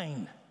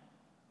mine."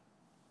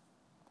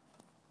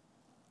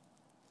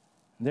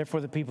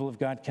 Therefore, the people of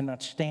God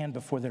cannot stand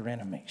before their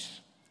enemies.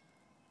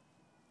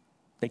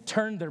 They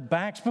turn their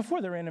backs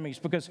before their enemies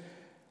because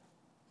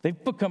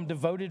they've become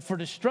devoted for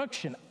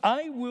destruction.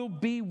 I will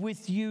be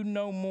with you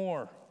no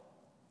more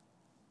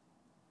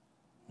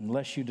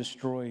unless you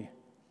destroy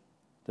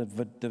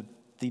the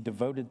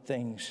devoted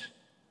things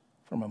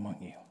from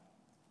among you.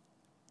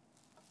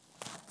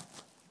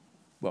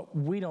 Well,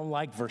 we don't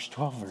like verse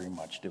 12 very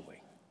much, do we?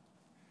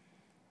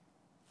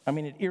 I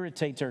mean, it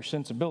irritates our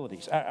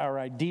sensibilities, our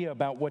idea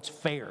about what's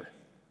fair.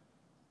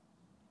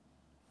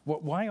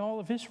 Why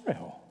all of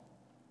Israel?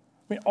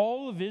 I mean,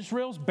 all of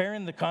Israel's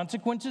bearing the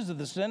consequences of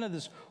the sin of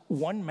this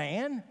one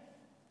man?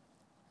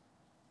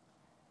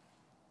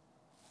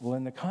 Well,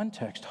 in the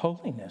context,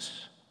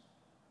 holiness,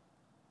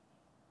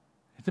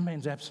 it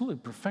demands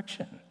absolute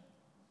perfection.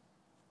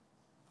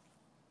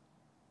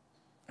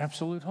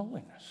 Absolute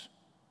holiness.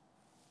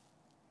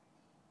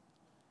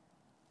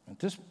 At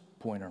this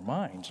point, our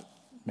minds,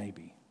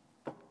 maybe,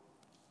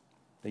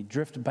 they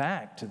drift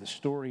back to the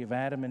story of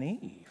Adam and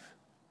Eve.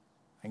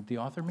 I think the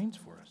author means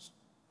for us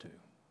to.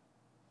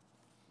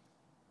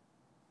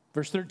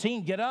 Verse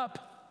 13, get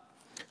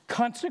up,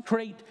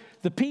 consecrate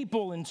the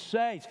people and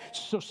say,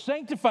 so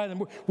sanctify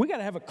them. We got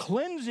to have a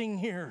cleansing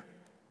here.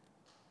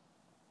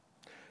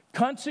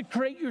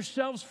 Consecrate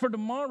yourselves for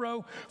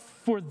tomorrow,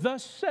 for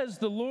thus says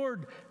the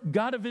Lord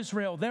God of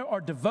Israel, there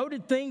are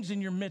devoted things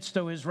in your midst,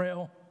 O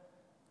Israel.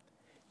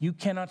 You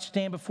cannot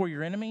stand before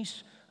your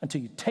enemies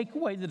until you take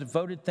away the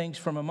devoted things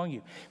from among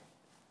you.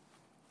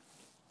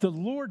 The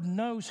Lord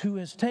knows who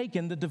has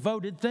taken the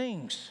devoted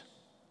things.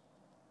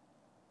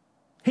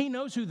 He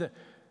knows who the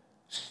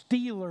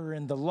stealer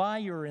and the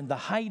liar and the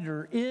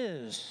hider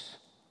is.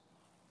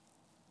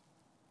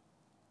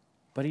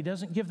 But He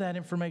doesn't give that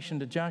information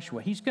to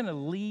Joshua. He's going to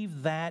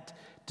leave that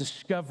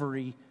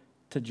discovery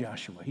to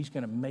Joshua. He's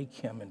going to make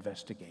him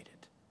investigate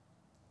it.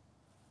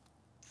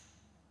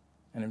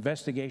 An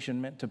investigation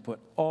meant to put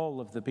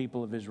all of the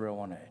people of Israel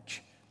on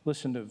edge.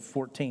 Listen to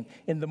 14.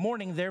 In the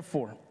morning,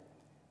 therefore,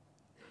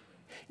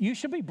 you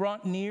shall be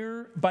brought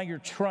near by your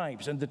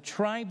tribes, and the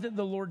tribe that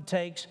the Lord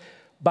takes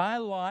by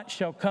lot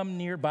shall come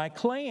near by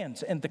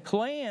clans, and the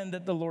clan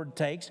that the Lord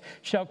takes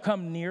shall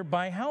come near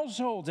by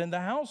households, and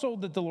the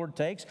household that the Lord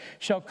takes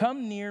shall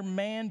come near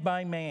man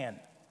by man.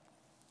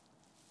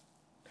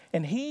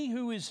 And he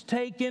who is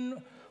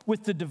taken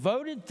with the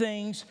devoted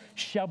things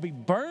shall be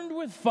burned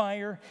with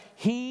fire,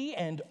 he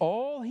and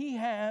all he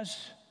has,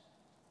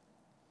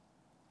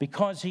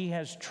 because he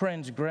has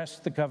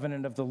transgressed the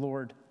covenant of the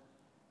Lord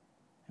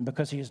and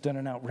because he has done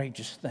an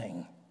outrageous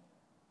thing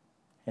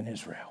in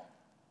Israel.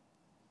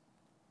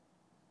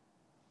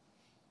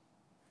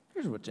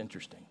 Here's what's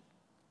interesting.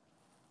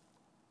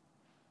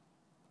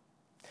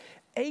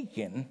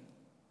 Achan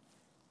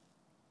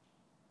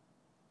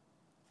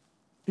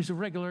is a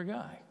regular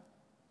guy.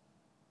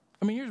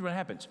 I mean, here's what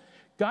happens.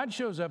 God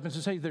shows up and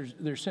says, hey,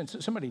 there's sin.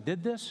 Somebody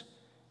did this.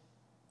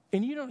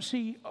 And you don't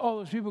see all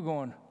those people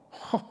going,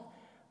 oh,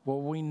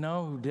 well, we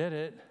know who did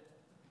it.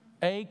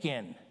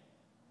 Achan.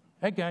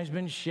 That guy's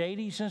been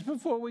shady since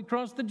before we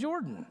crossed the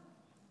Jordan.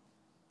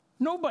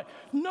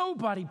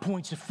 Nobody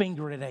points a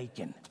finger at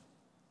Achan.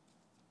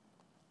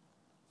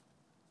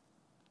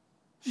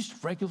 Just a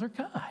regular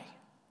guy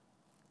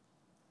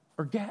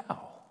or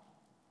gal.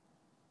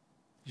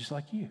 Just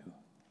like you.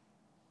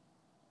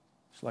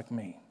 Just like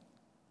me.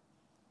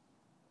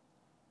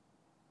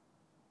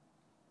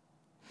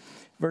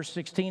 Verse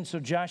 16, so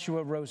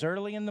Joshua rose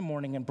early in the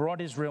morning and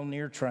brought Israel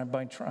near tribe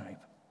by tribe.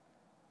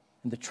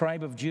 And the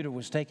tribe of Judah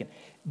was taken.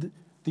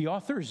 The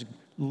author is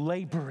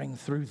laboring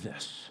through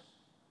this.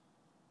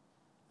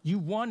 You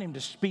want him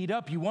to speed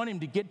up. You want him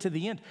to get to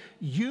the end.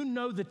 You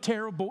know the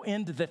terrible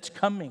end that's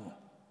coming.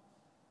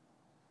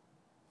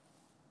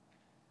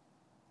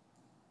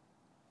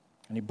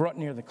 And he brought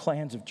near the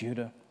clans of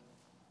Judah.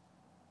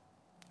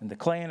 And the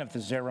clan of the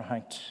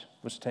Zerahites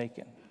was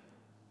taken.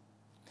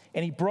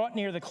 And he brought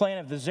near the clan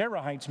of the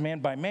Zerahites man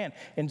by man,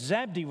 and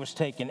Zabdi was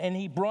taken. And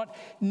he brought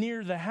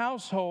near the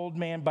household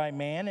man by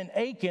man, and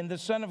Achan, the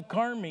son of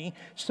Carmi,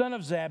 son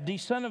of Zabdi,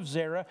 son of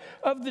Zerah,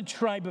 of the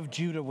tribe of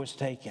Judah was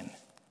taken.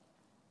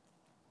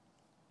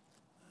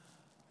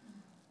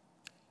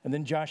 And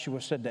then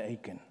Joshua said to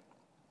Achan,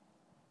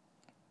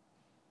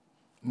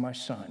 my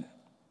son,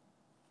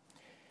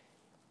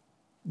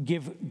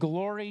 give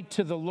glory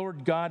to the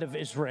Lord God of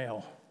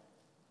Israel,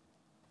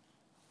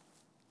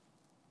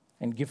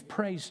 and give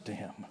praise to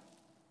him.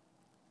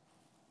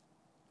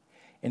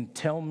 And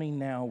tell me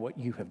now what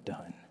you have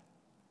done.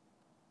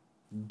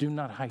 Do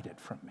not hide it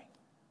from me.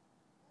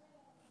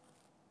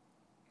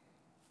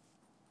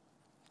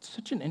 It's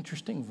such an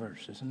interesting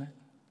verse, isn't it?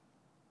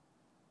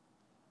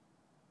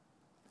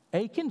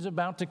 Achan's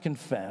about to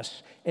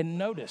confess, and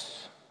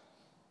notice,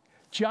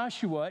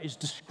 Joshua is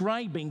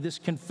describing this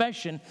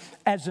confession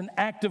as an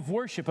act of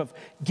worship, of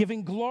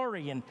giving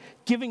glory and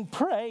giving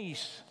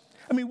praise.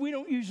 I mean, we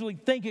don't usually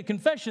think of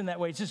confession that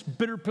way. It's this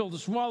bitter pill to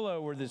swallow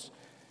or this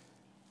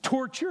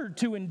torture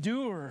to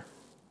endure.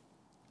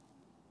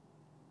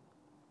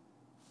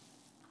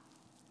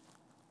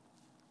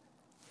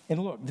 And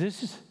look,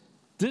 this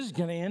is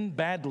going to end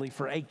badly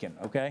for Achan,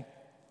 okay?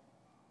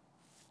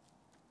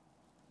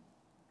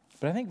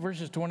 But I think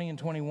verses 20 and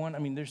 21, I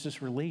mean, there's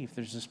this relief,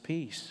 there's this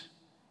peace.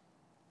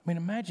 I mean,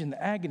 imagine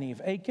the agony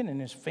of Achan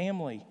and his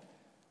family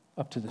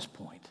up to this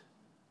point.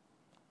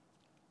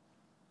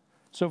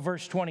 So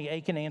verse 20,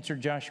 Achan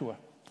answered Joshua,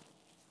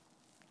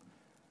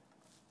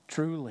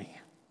 truly,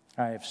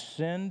 I have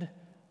sinned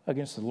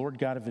against the Lord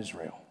God of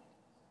Israel,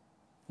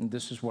 and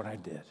this is what I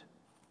did.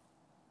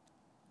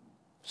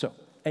 So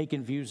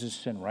Achan views his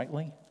sin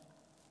rightly.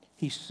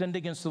 He sinned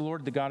against the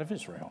Lord, the God of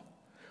Israel,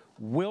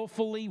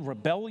 willfully,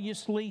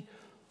 rebelliously,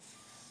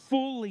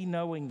 fully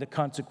knowing the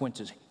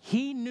consequences.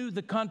 He knew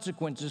the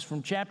consequences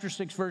from chapter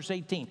 6, verse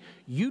 18.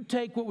 You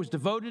take what was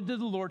devoted to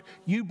the Lord,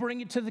 you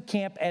bring it to the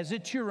camp as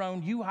it's your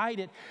own, you hide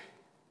it.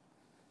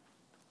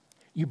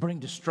 You bring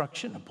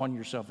destruction upon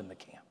yourself in the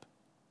camp.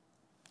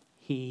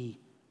 He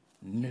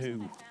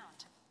knew.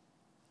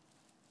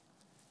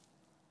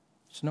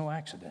 It's no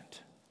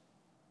accident.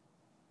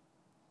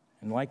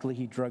 And likely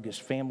he drug his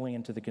family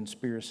into the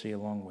conspiracy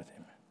along with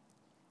him.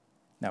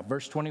 Now,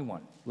 verse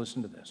 21,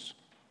 listen to this.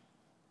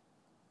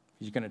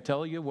 He's going to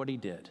tell you what he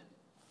did.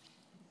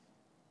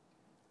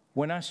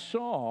 When I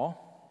saw,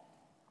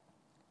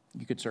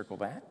 you could circle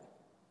that.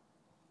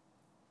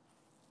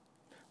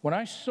 When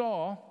I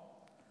saw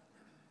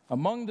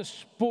among the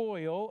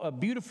spoil a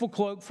beautiful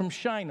cloak from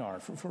Shinar,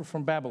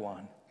 from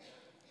Babylon,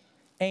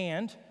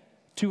 and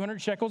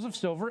 200 shekels of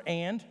silver,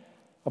 and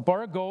a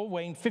bar of gold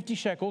weighing 50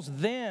 shekels,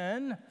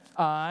 then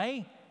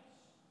I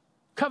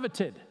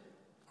coveted,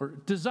 or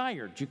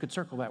desired, you could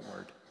circle that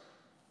word.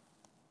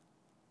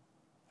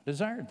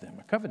 Desired them,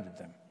 I coveted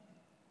them,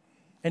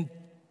 and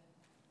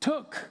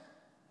took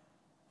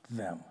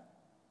them.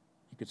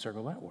 You could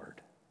circle that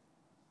word.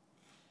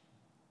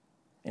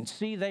 And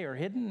see, they are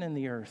hidden in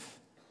the earth,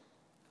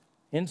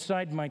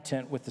 inside my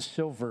tent with the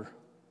silver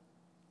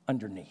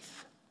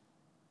underneath.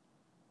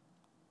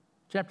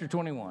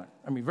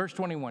 Verse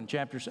 21,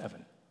 chapter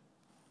 7.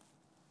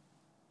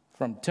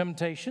 From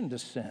temptation to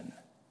sin.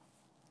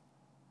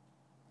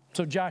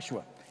 So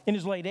Joshua, in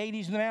his late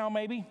 80s now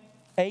maybe,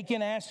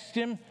 Achan asks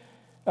him,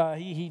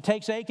 he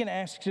takes Achan,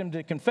 asks him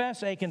to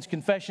confess. Achan's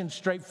confession's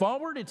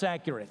straightforward, it's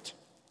accurate.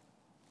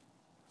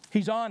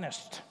 He's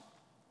honest.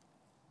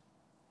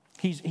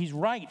 He's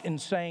right in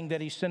saying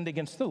that he sinned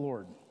against the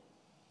Lord.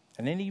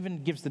 And then he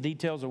even gives the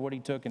details of what he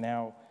took and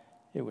how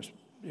it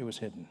was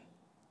hidden.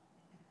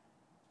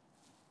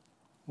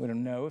 We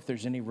don't know if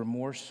there's any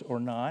remorse or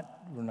not.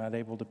 We're not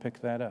able to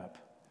pick that up.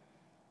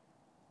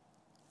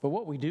 But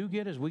what we do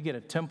get is we get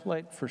a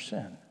template for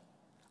sin.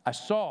 I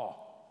saw.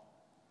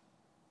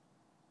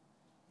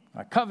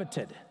 I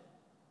coveted.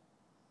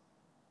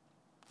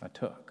 I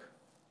took.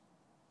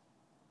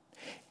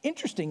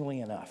 Interestingly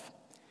enough,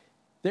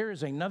 there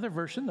is another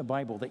verse in the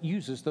Bible that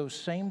uses those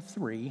same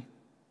three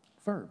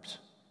Verbs.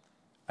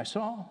 I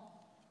saw,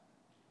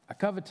 I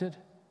coveted,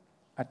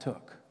 I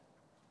took.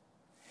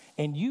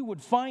 And you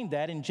would find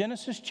that in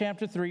Genesis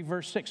chapter 3,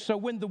 verse 6. So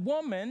when the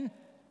woman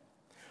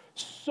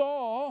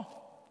saw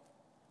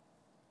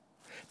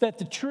that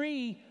the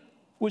tree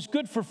was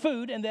good for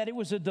food and that it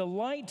was a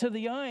delight to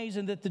the eyes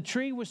and that the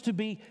tree was to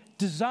be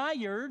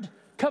desired,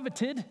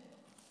 coveted,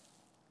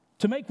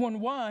 to make one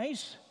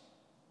wise,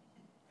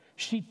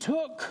 she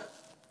took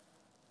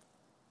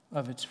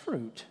of its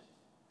fruit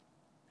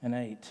and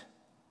ate.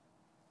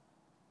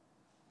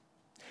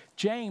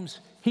 James,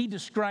 he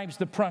describes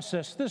the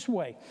process this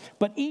way.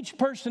 But each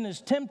person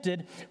is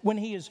tempted when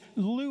he is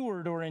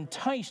lured or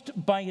enticed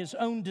by his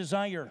own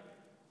desire.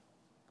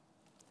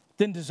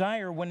 Then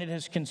desire, when it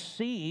is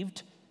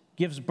conceived,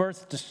 gives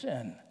birth to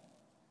sin.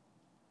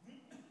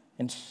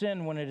 And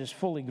sin, when it is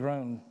fully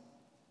grown,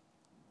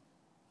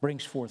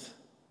 brings forth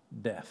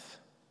death.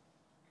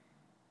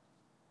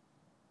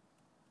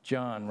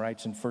 John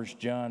writes in 1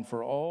 John,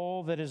 for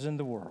all that is in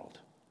the world,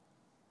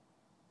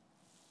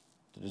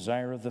 the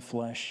desire of the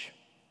flesh,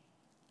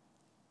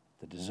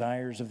 the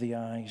desires of the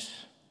eyes,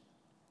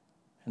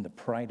 and the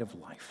pride of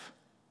life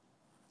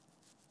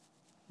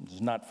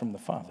is not from the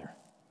Father,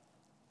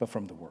 but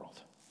from the world.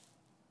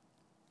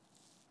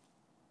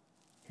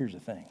 Here's the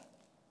thing.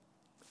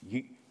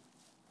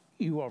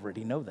 You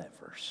already know that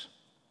verse.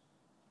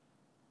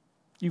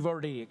 You've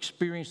already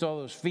experienced all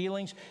those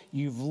feelings.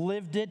 You've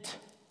lived it.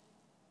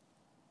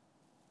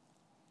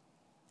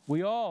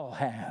 We all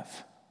have.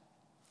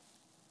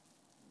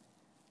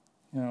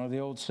 You know, the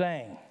old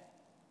saying,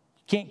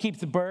 you can't keep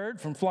the bird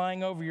from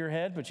flying over your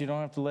head, but you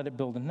don't have to let it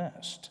build a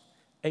nest.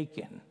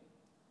 Achan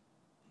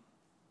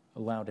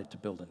allowed it to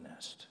build a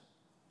nest.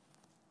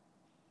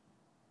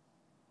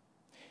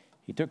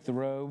 He took the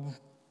robe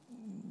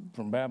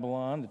from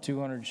Babylon, the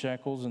 200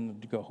 shekels,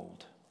 and the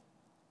gold.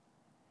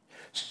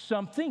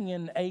 Something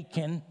in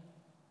Achan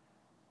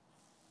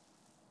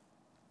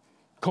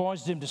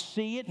caused him to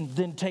see it and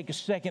then take a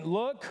second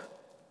look.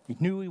 He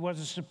knew he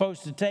wasn't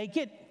supposed to take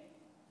it,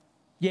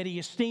 yet he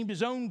esteemed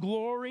his own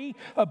glory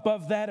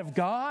above that of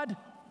God.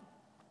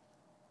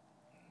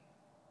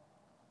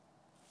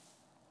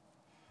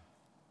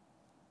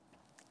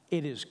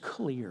 It is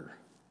clear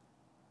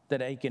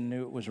that Achan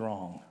knew it was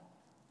wrong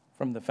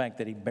from the fact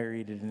that he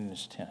buried it in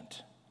his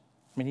tent.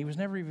 I mean, he was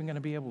never even going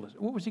to be able to.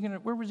 Where was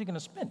he going to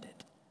spend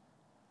it?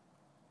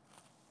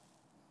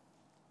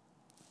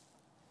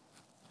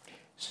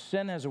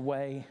 Sin has a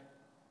way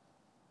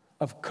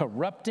of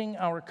corrupting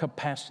our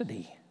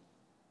capacity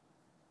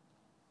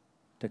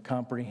to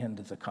comprehend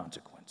the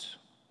consequence.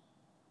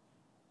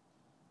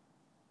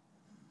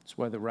 That's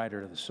why the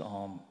writer of the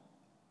psalm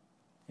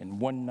in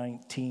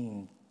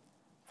 119,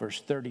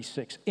 verse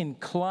 36,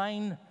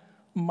 incline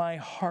my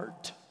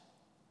heart,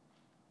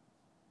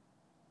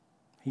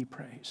 he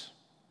prays.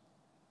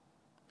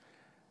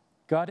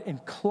 God,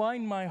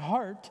 incline my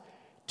heart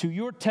to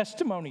your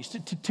testimonies,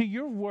 to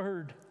your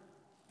word,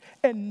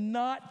 and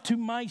not to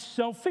my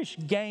selfish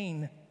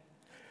gain.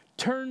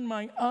 Turn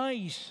my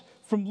eyes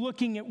from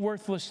looking at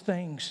worthless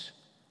things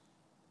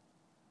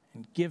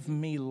and give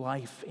me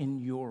life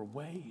in your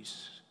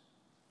ways.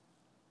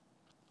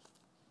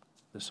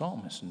 The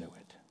psalmist knew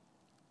it.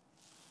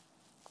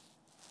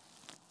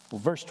 Well,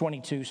 verse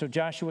 22, so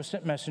Joshua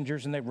sent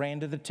messengers and they ran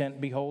to the tent.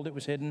 Behold, it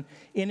was hidden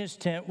in his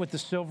tent with the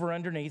silver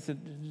underneath,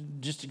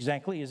 just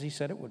exactly as he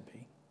said it would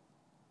be.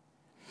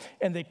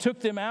 And they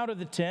took them out of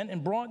the tent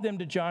and brought them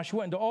to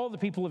Joshua and to all the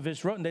people of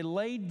Israel, and they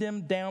laid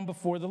them down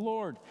before the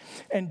Lord.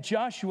 And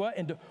Joshua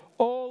and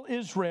all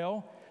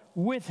Israel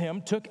with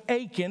him took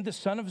Achan, the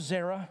son of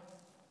Zerah,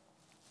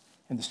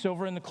 and the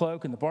silver and the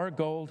cloak and the bar of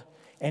gold,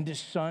 and his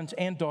sons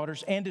and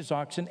daughters, and his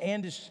oxen,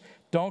 and his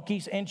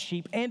donkeys and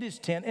sheep, and his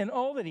tent, and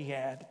all that he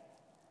had.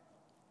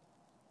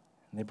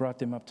 And they brought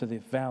them up to the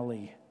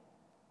valley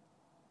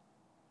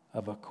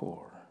of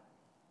Achor.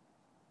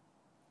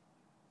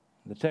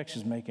 The text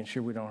is making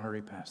sure we don't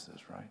hurry past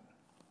this, right?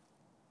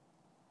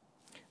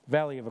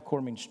 Valley of Achor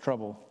means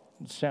trouble.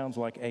 It sounds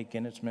like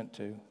Achan. It's meant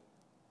to.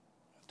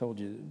 I told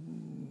you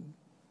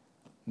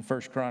in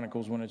 1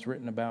 Chronicles when it's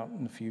written about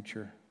in the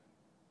future,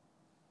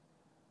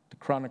 the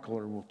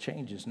chronicler will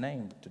change his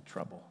name to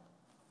trouble.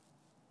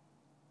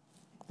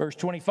 Verse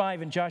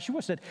 25, and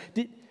Joshua said,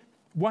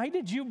 why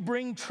did you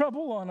bring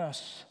trouble on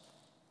us?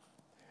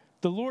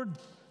 The Lord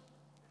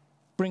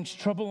brings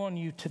trouble on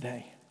you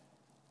today.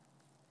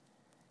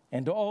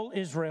 And all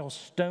Israel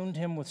stoned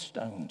him with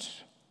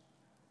stones.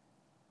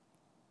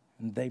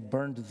 And they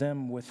burned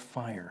them with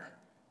fire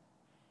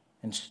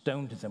and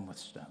stoned them with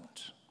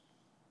stones.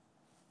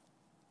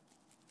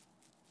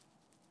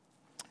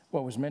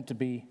 What was meant to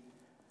be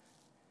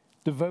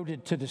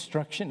devoted to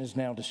destruction is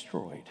now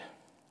destroyed.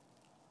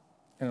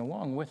 And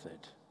along with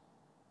it,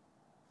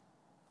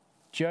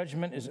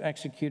 judgment is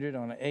executed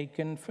on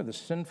Achan for the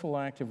sinful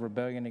act of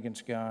rebellion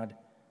against God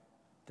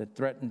that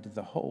threatened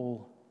the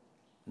whole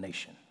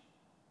nation.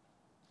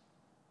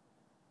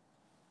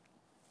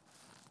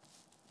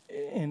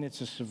 And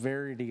it's a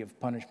severity of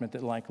punishment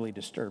that likely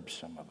disturbs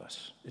some of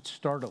us. It's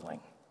startling.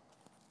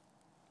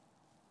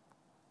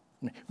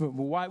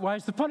 Why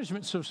is the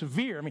punishment so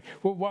severe? I mean,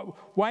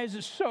 why is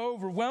it so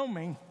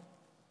overwhelming?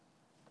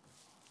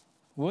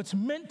 Well, it's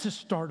meant to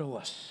startle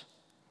us,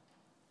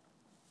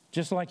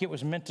 just like it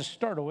was meant to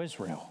startle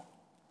Israel.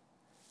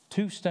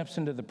 2 steps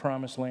into the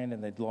promised land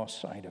and they'd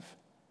lost sight of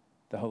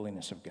the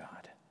holiness of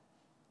God.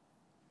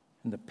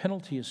 And the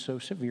penalty is so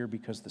severe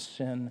because the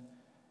sin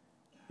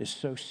is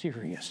so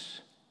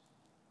serious.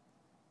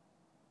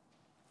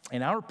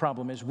 And our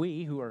problem is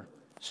we who are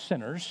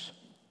sinners,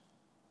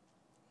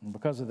 and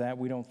because of that,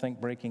 we don't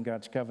think breaking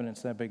God's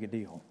covenant's that big a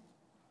deal.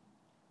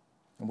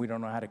 And we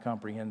don't know how to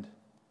comprehend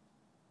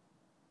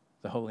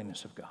the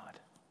holiness of God.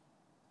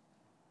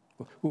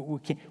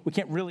 We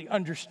can't really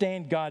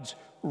understand God's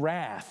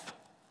wrath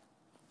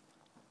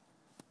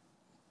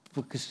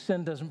because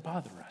sin doesn't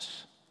bother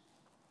us.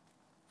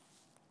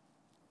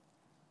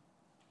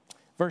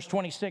 Verse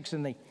 26,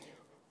 and they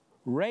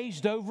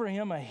raised over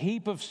him a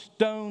heap of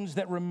stones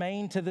that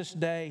remain to this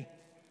day.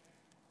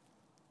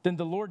 Then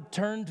the Lord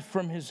turned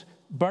from his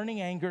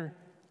burning anger.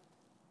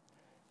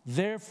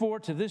 Therefore,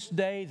 to this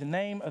day, the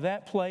name of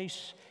that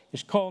place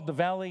is called the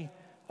Valley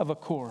of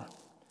Achor.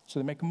 So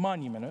they make a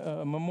monument,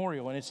 a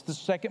memorial, and it's the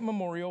second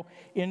memorial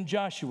in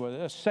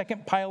Joshua, a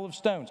second pile of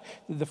stones.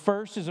 The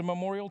first is a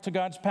memorial to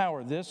God's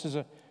power. This is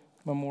a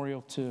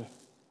memorial to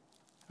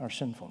our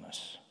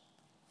sinfulness.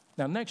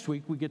 Now, next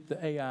week, we get the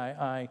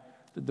AII,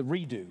 the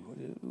redo.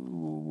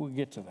 We'll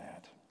get to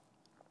that.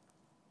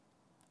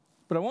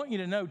 But I want you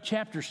to know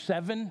chapter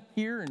 7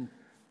 here in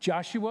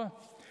Joshua,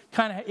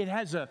 it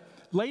has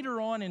later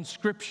on in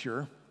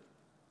Scripture,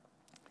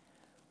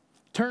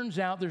 turns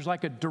out there's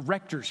like a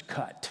director's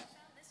cut.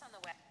 This on the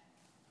web.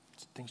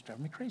 This thing's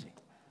driving me crazy.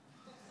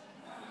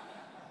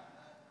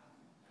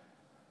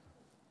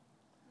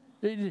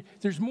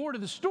 There's more to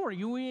the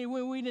story.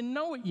 We didn't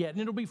know it yet,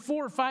 and it'll be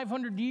 400 or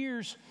 500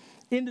 years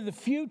into the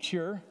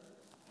future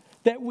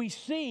that we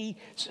see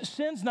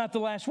sin's not the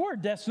last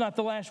word, death's not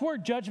the last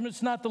word,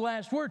 judgment's not the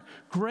last word,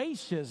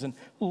 grace is and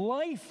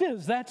life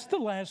is. That's the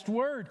last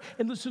word.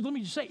 And listen, let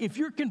me just say, if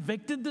you're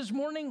convicted this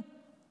morning,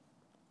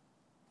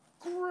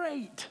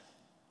 great.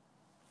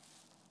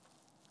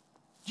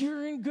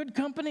 You're in good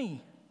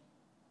company.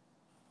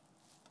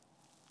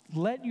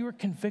 Let your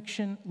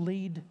conviction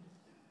lead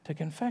to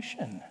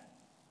confession.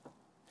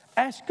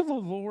 Ask of the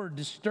Lord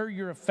to stir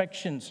your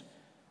affections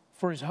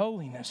for his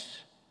holiness.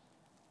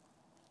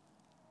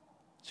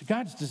 So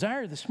God's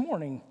desire this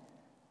morning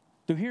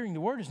through hearing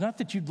the word is not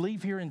that you'd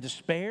leave here in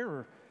despair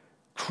or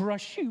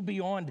crush you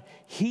beyond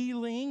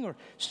healing or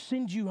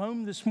send you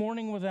home this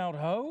morning without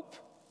hope.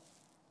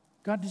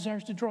 God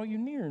desires to draw you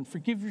near and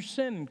forgive your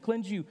sin and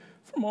cleanse you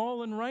from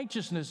all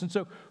unrighteousness. And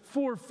so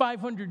 400 or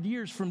 500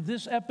 years from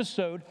this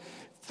episode,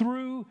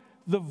 through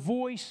the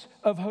voice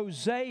of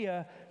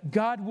Hosea,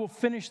 God will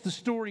finish the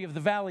story of the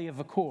Valley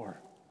of Achor.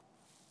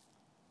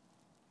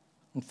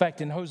 In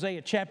fact, in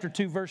Hosea chapter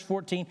 2, verse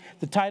 14,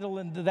 the title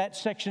in that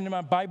section in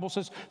my Bible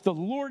says, "The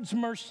Lord's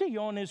mercy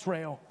on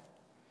Israel."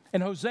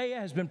 And Hosea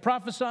has been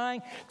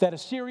prophesying that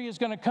Assyria is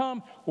going to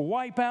come,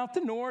 wipe out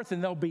the north,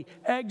 and they'll be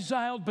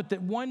exiled, but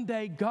that one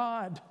day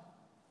God,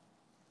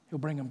 he'll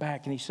bring them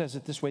back. And he says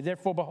it this way,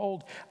 "Therefore,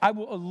 behold, I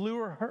will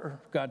allure her,"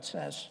 God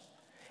says,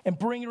 "and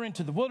bring her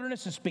into the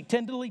wilderness and speak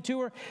tenderly to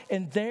her,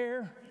 and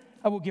there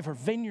I will give her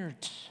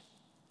vineyards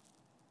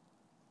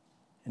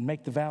and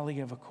make the Valley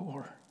of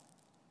Achor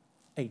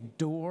a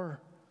door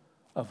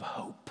of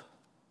hope."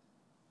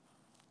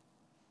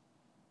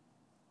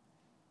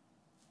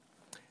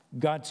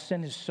 God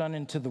sent his son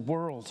into the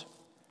world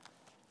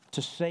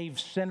to save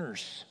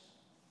sinners.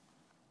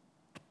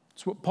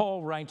 It's what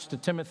Paul writes to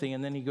Timothy,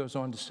 and then he goes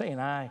on to say, "And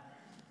I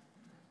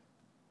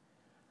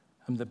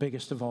am the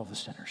biggest of all the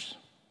sinners."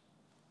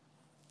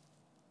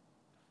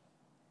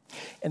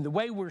 And the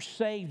way we're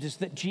saved is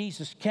that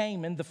Jesus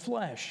came in the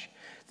flesh.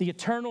 The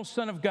eternal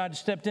Son of God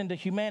stepped into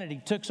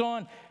humanity, took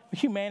on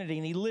humanity,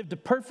 and he lived a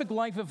perfect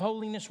life of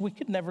holiness we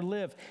could never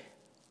live.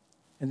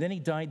 And then he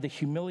died the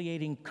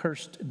humiliating,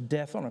 cursed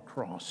death on a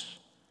cross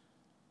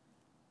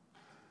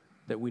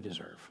that we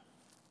deserve.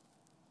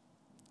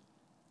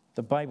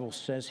 The Bible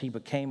says he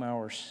became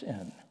our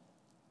sin.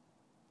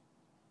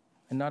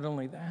 And not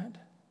only that,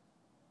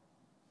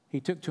 he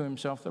took to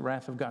himself the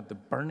wrath of God, the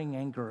burning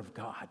anger of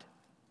God.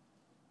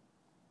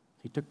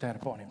 He took that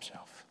upon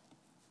himself.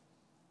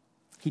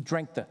 He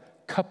drank the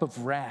cup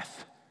of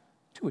wrath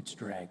to its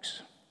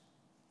dregs.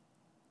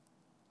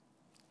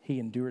 He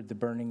endured the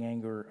burning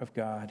anger of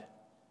God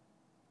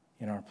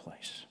in our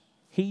place.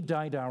 He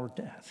died our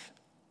death.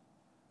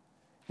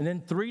 And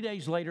then 3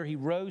 days later, he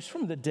rose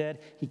from the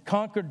dead. He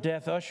conquered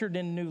death, ushered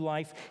in new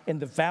life in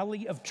the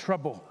valley of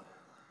trouble.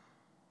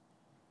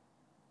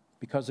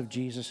 Because of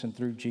Jesus and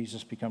through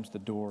Jesus becomes the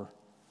door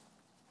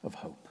of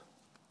hope.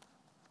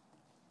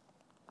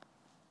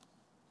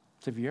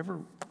 So have you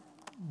ever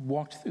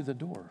walked through the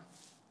door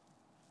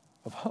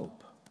of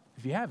hope?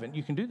 If you haven't,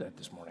 you can do that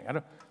this morning.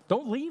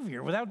 Don't leave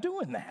here without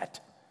doing that.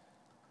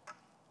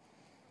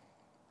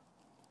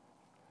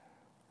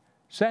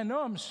 Say, "I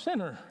know I'm a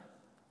sinner.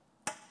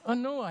 I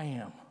know I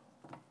am.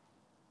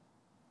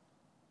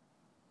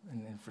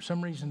 And for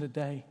some reason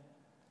today,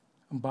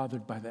 I'm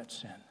bothered by that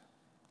sin.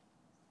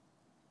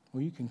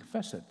 Well, you can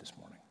confess that this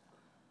morning.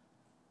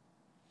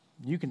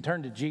 You can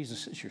turn to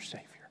Jesus as your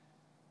Savior.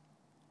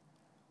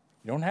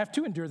 You don't have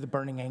to endure the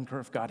burning anger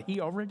of God. He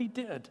already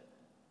did. And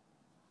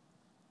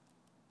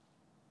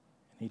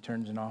He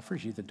turns and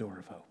offers you the door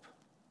of hope.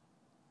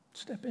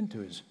 Step into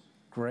His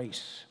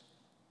grace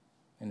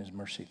and His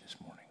mercy this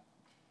morning.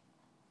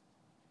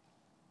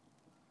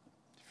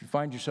 If you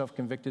find yourself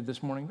convicted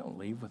this morning, don't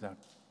leave without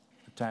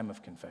a time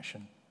of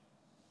confession.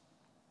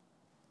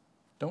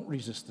 Don't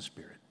resist the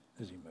Spirit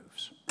as He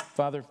moves.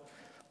 Father,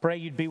 pray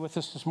you'd be with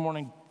us this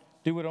morning.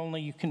 Do what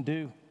only you can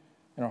do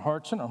in our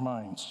hearts and our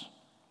minds.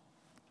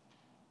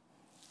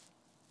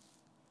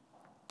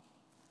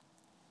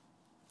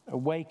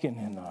 Awaken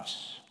in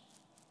us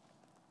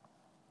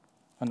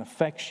an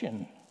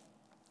affection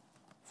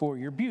for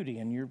your beauty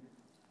and your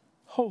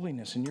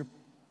holiness and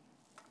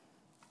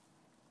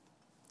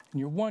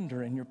your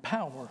wonder and your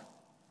power.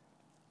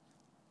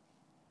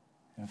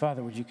 And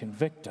Father, would you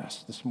convict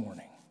us this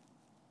morning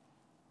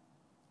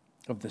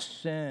of the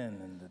sin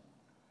and the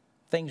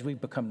things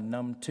we've become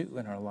numb to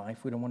in our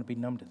life? We don't want to be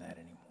numb to that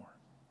anymore.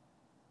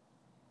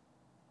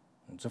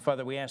 And so,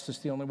 Father, we ask this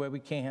the only way we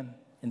can.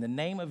 In the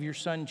name of your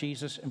Son,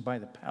 Jesus, and by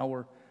the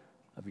power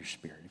of your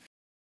Spirit. If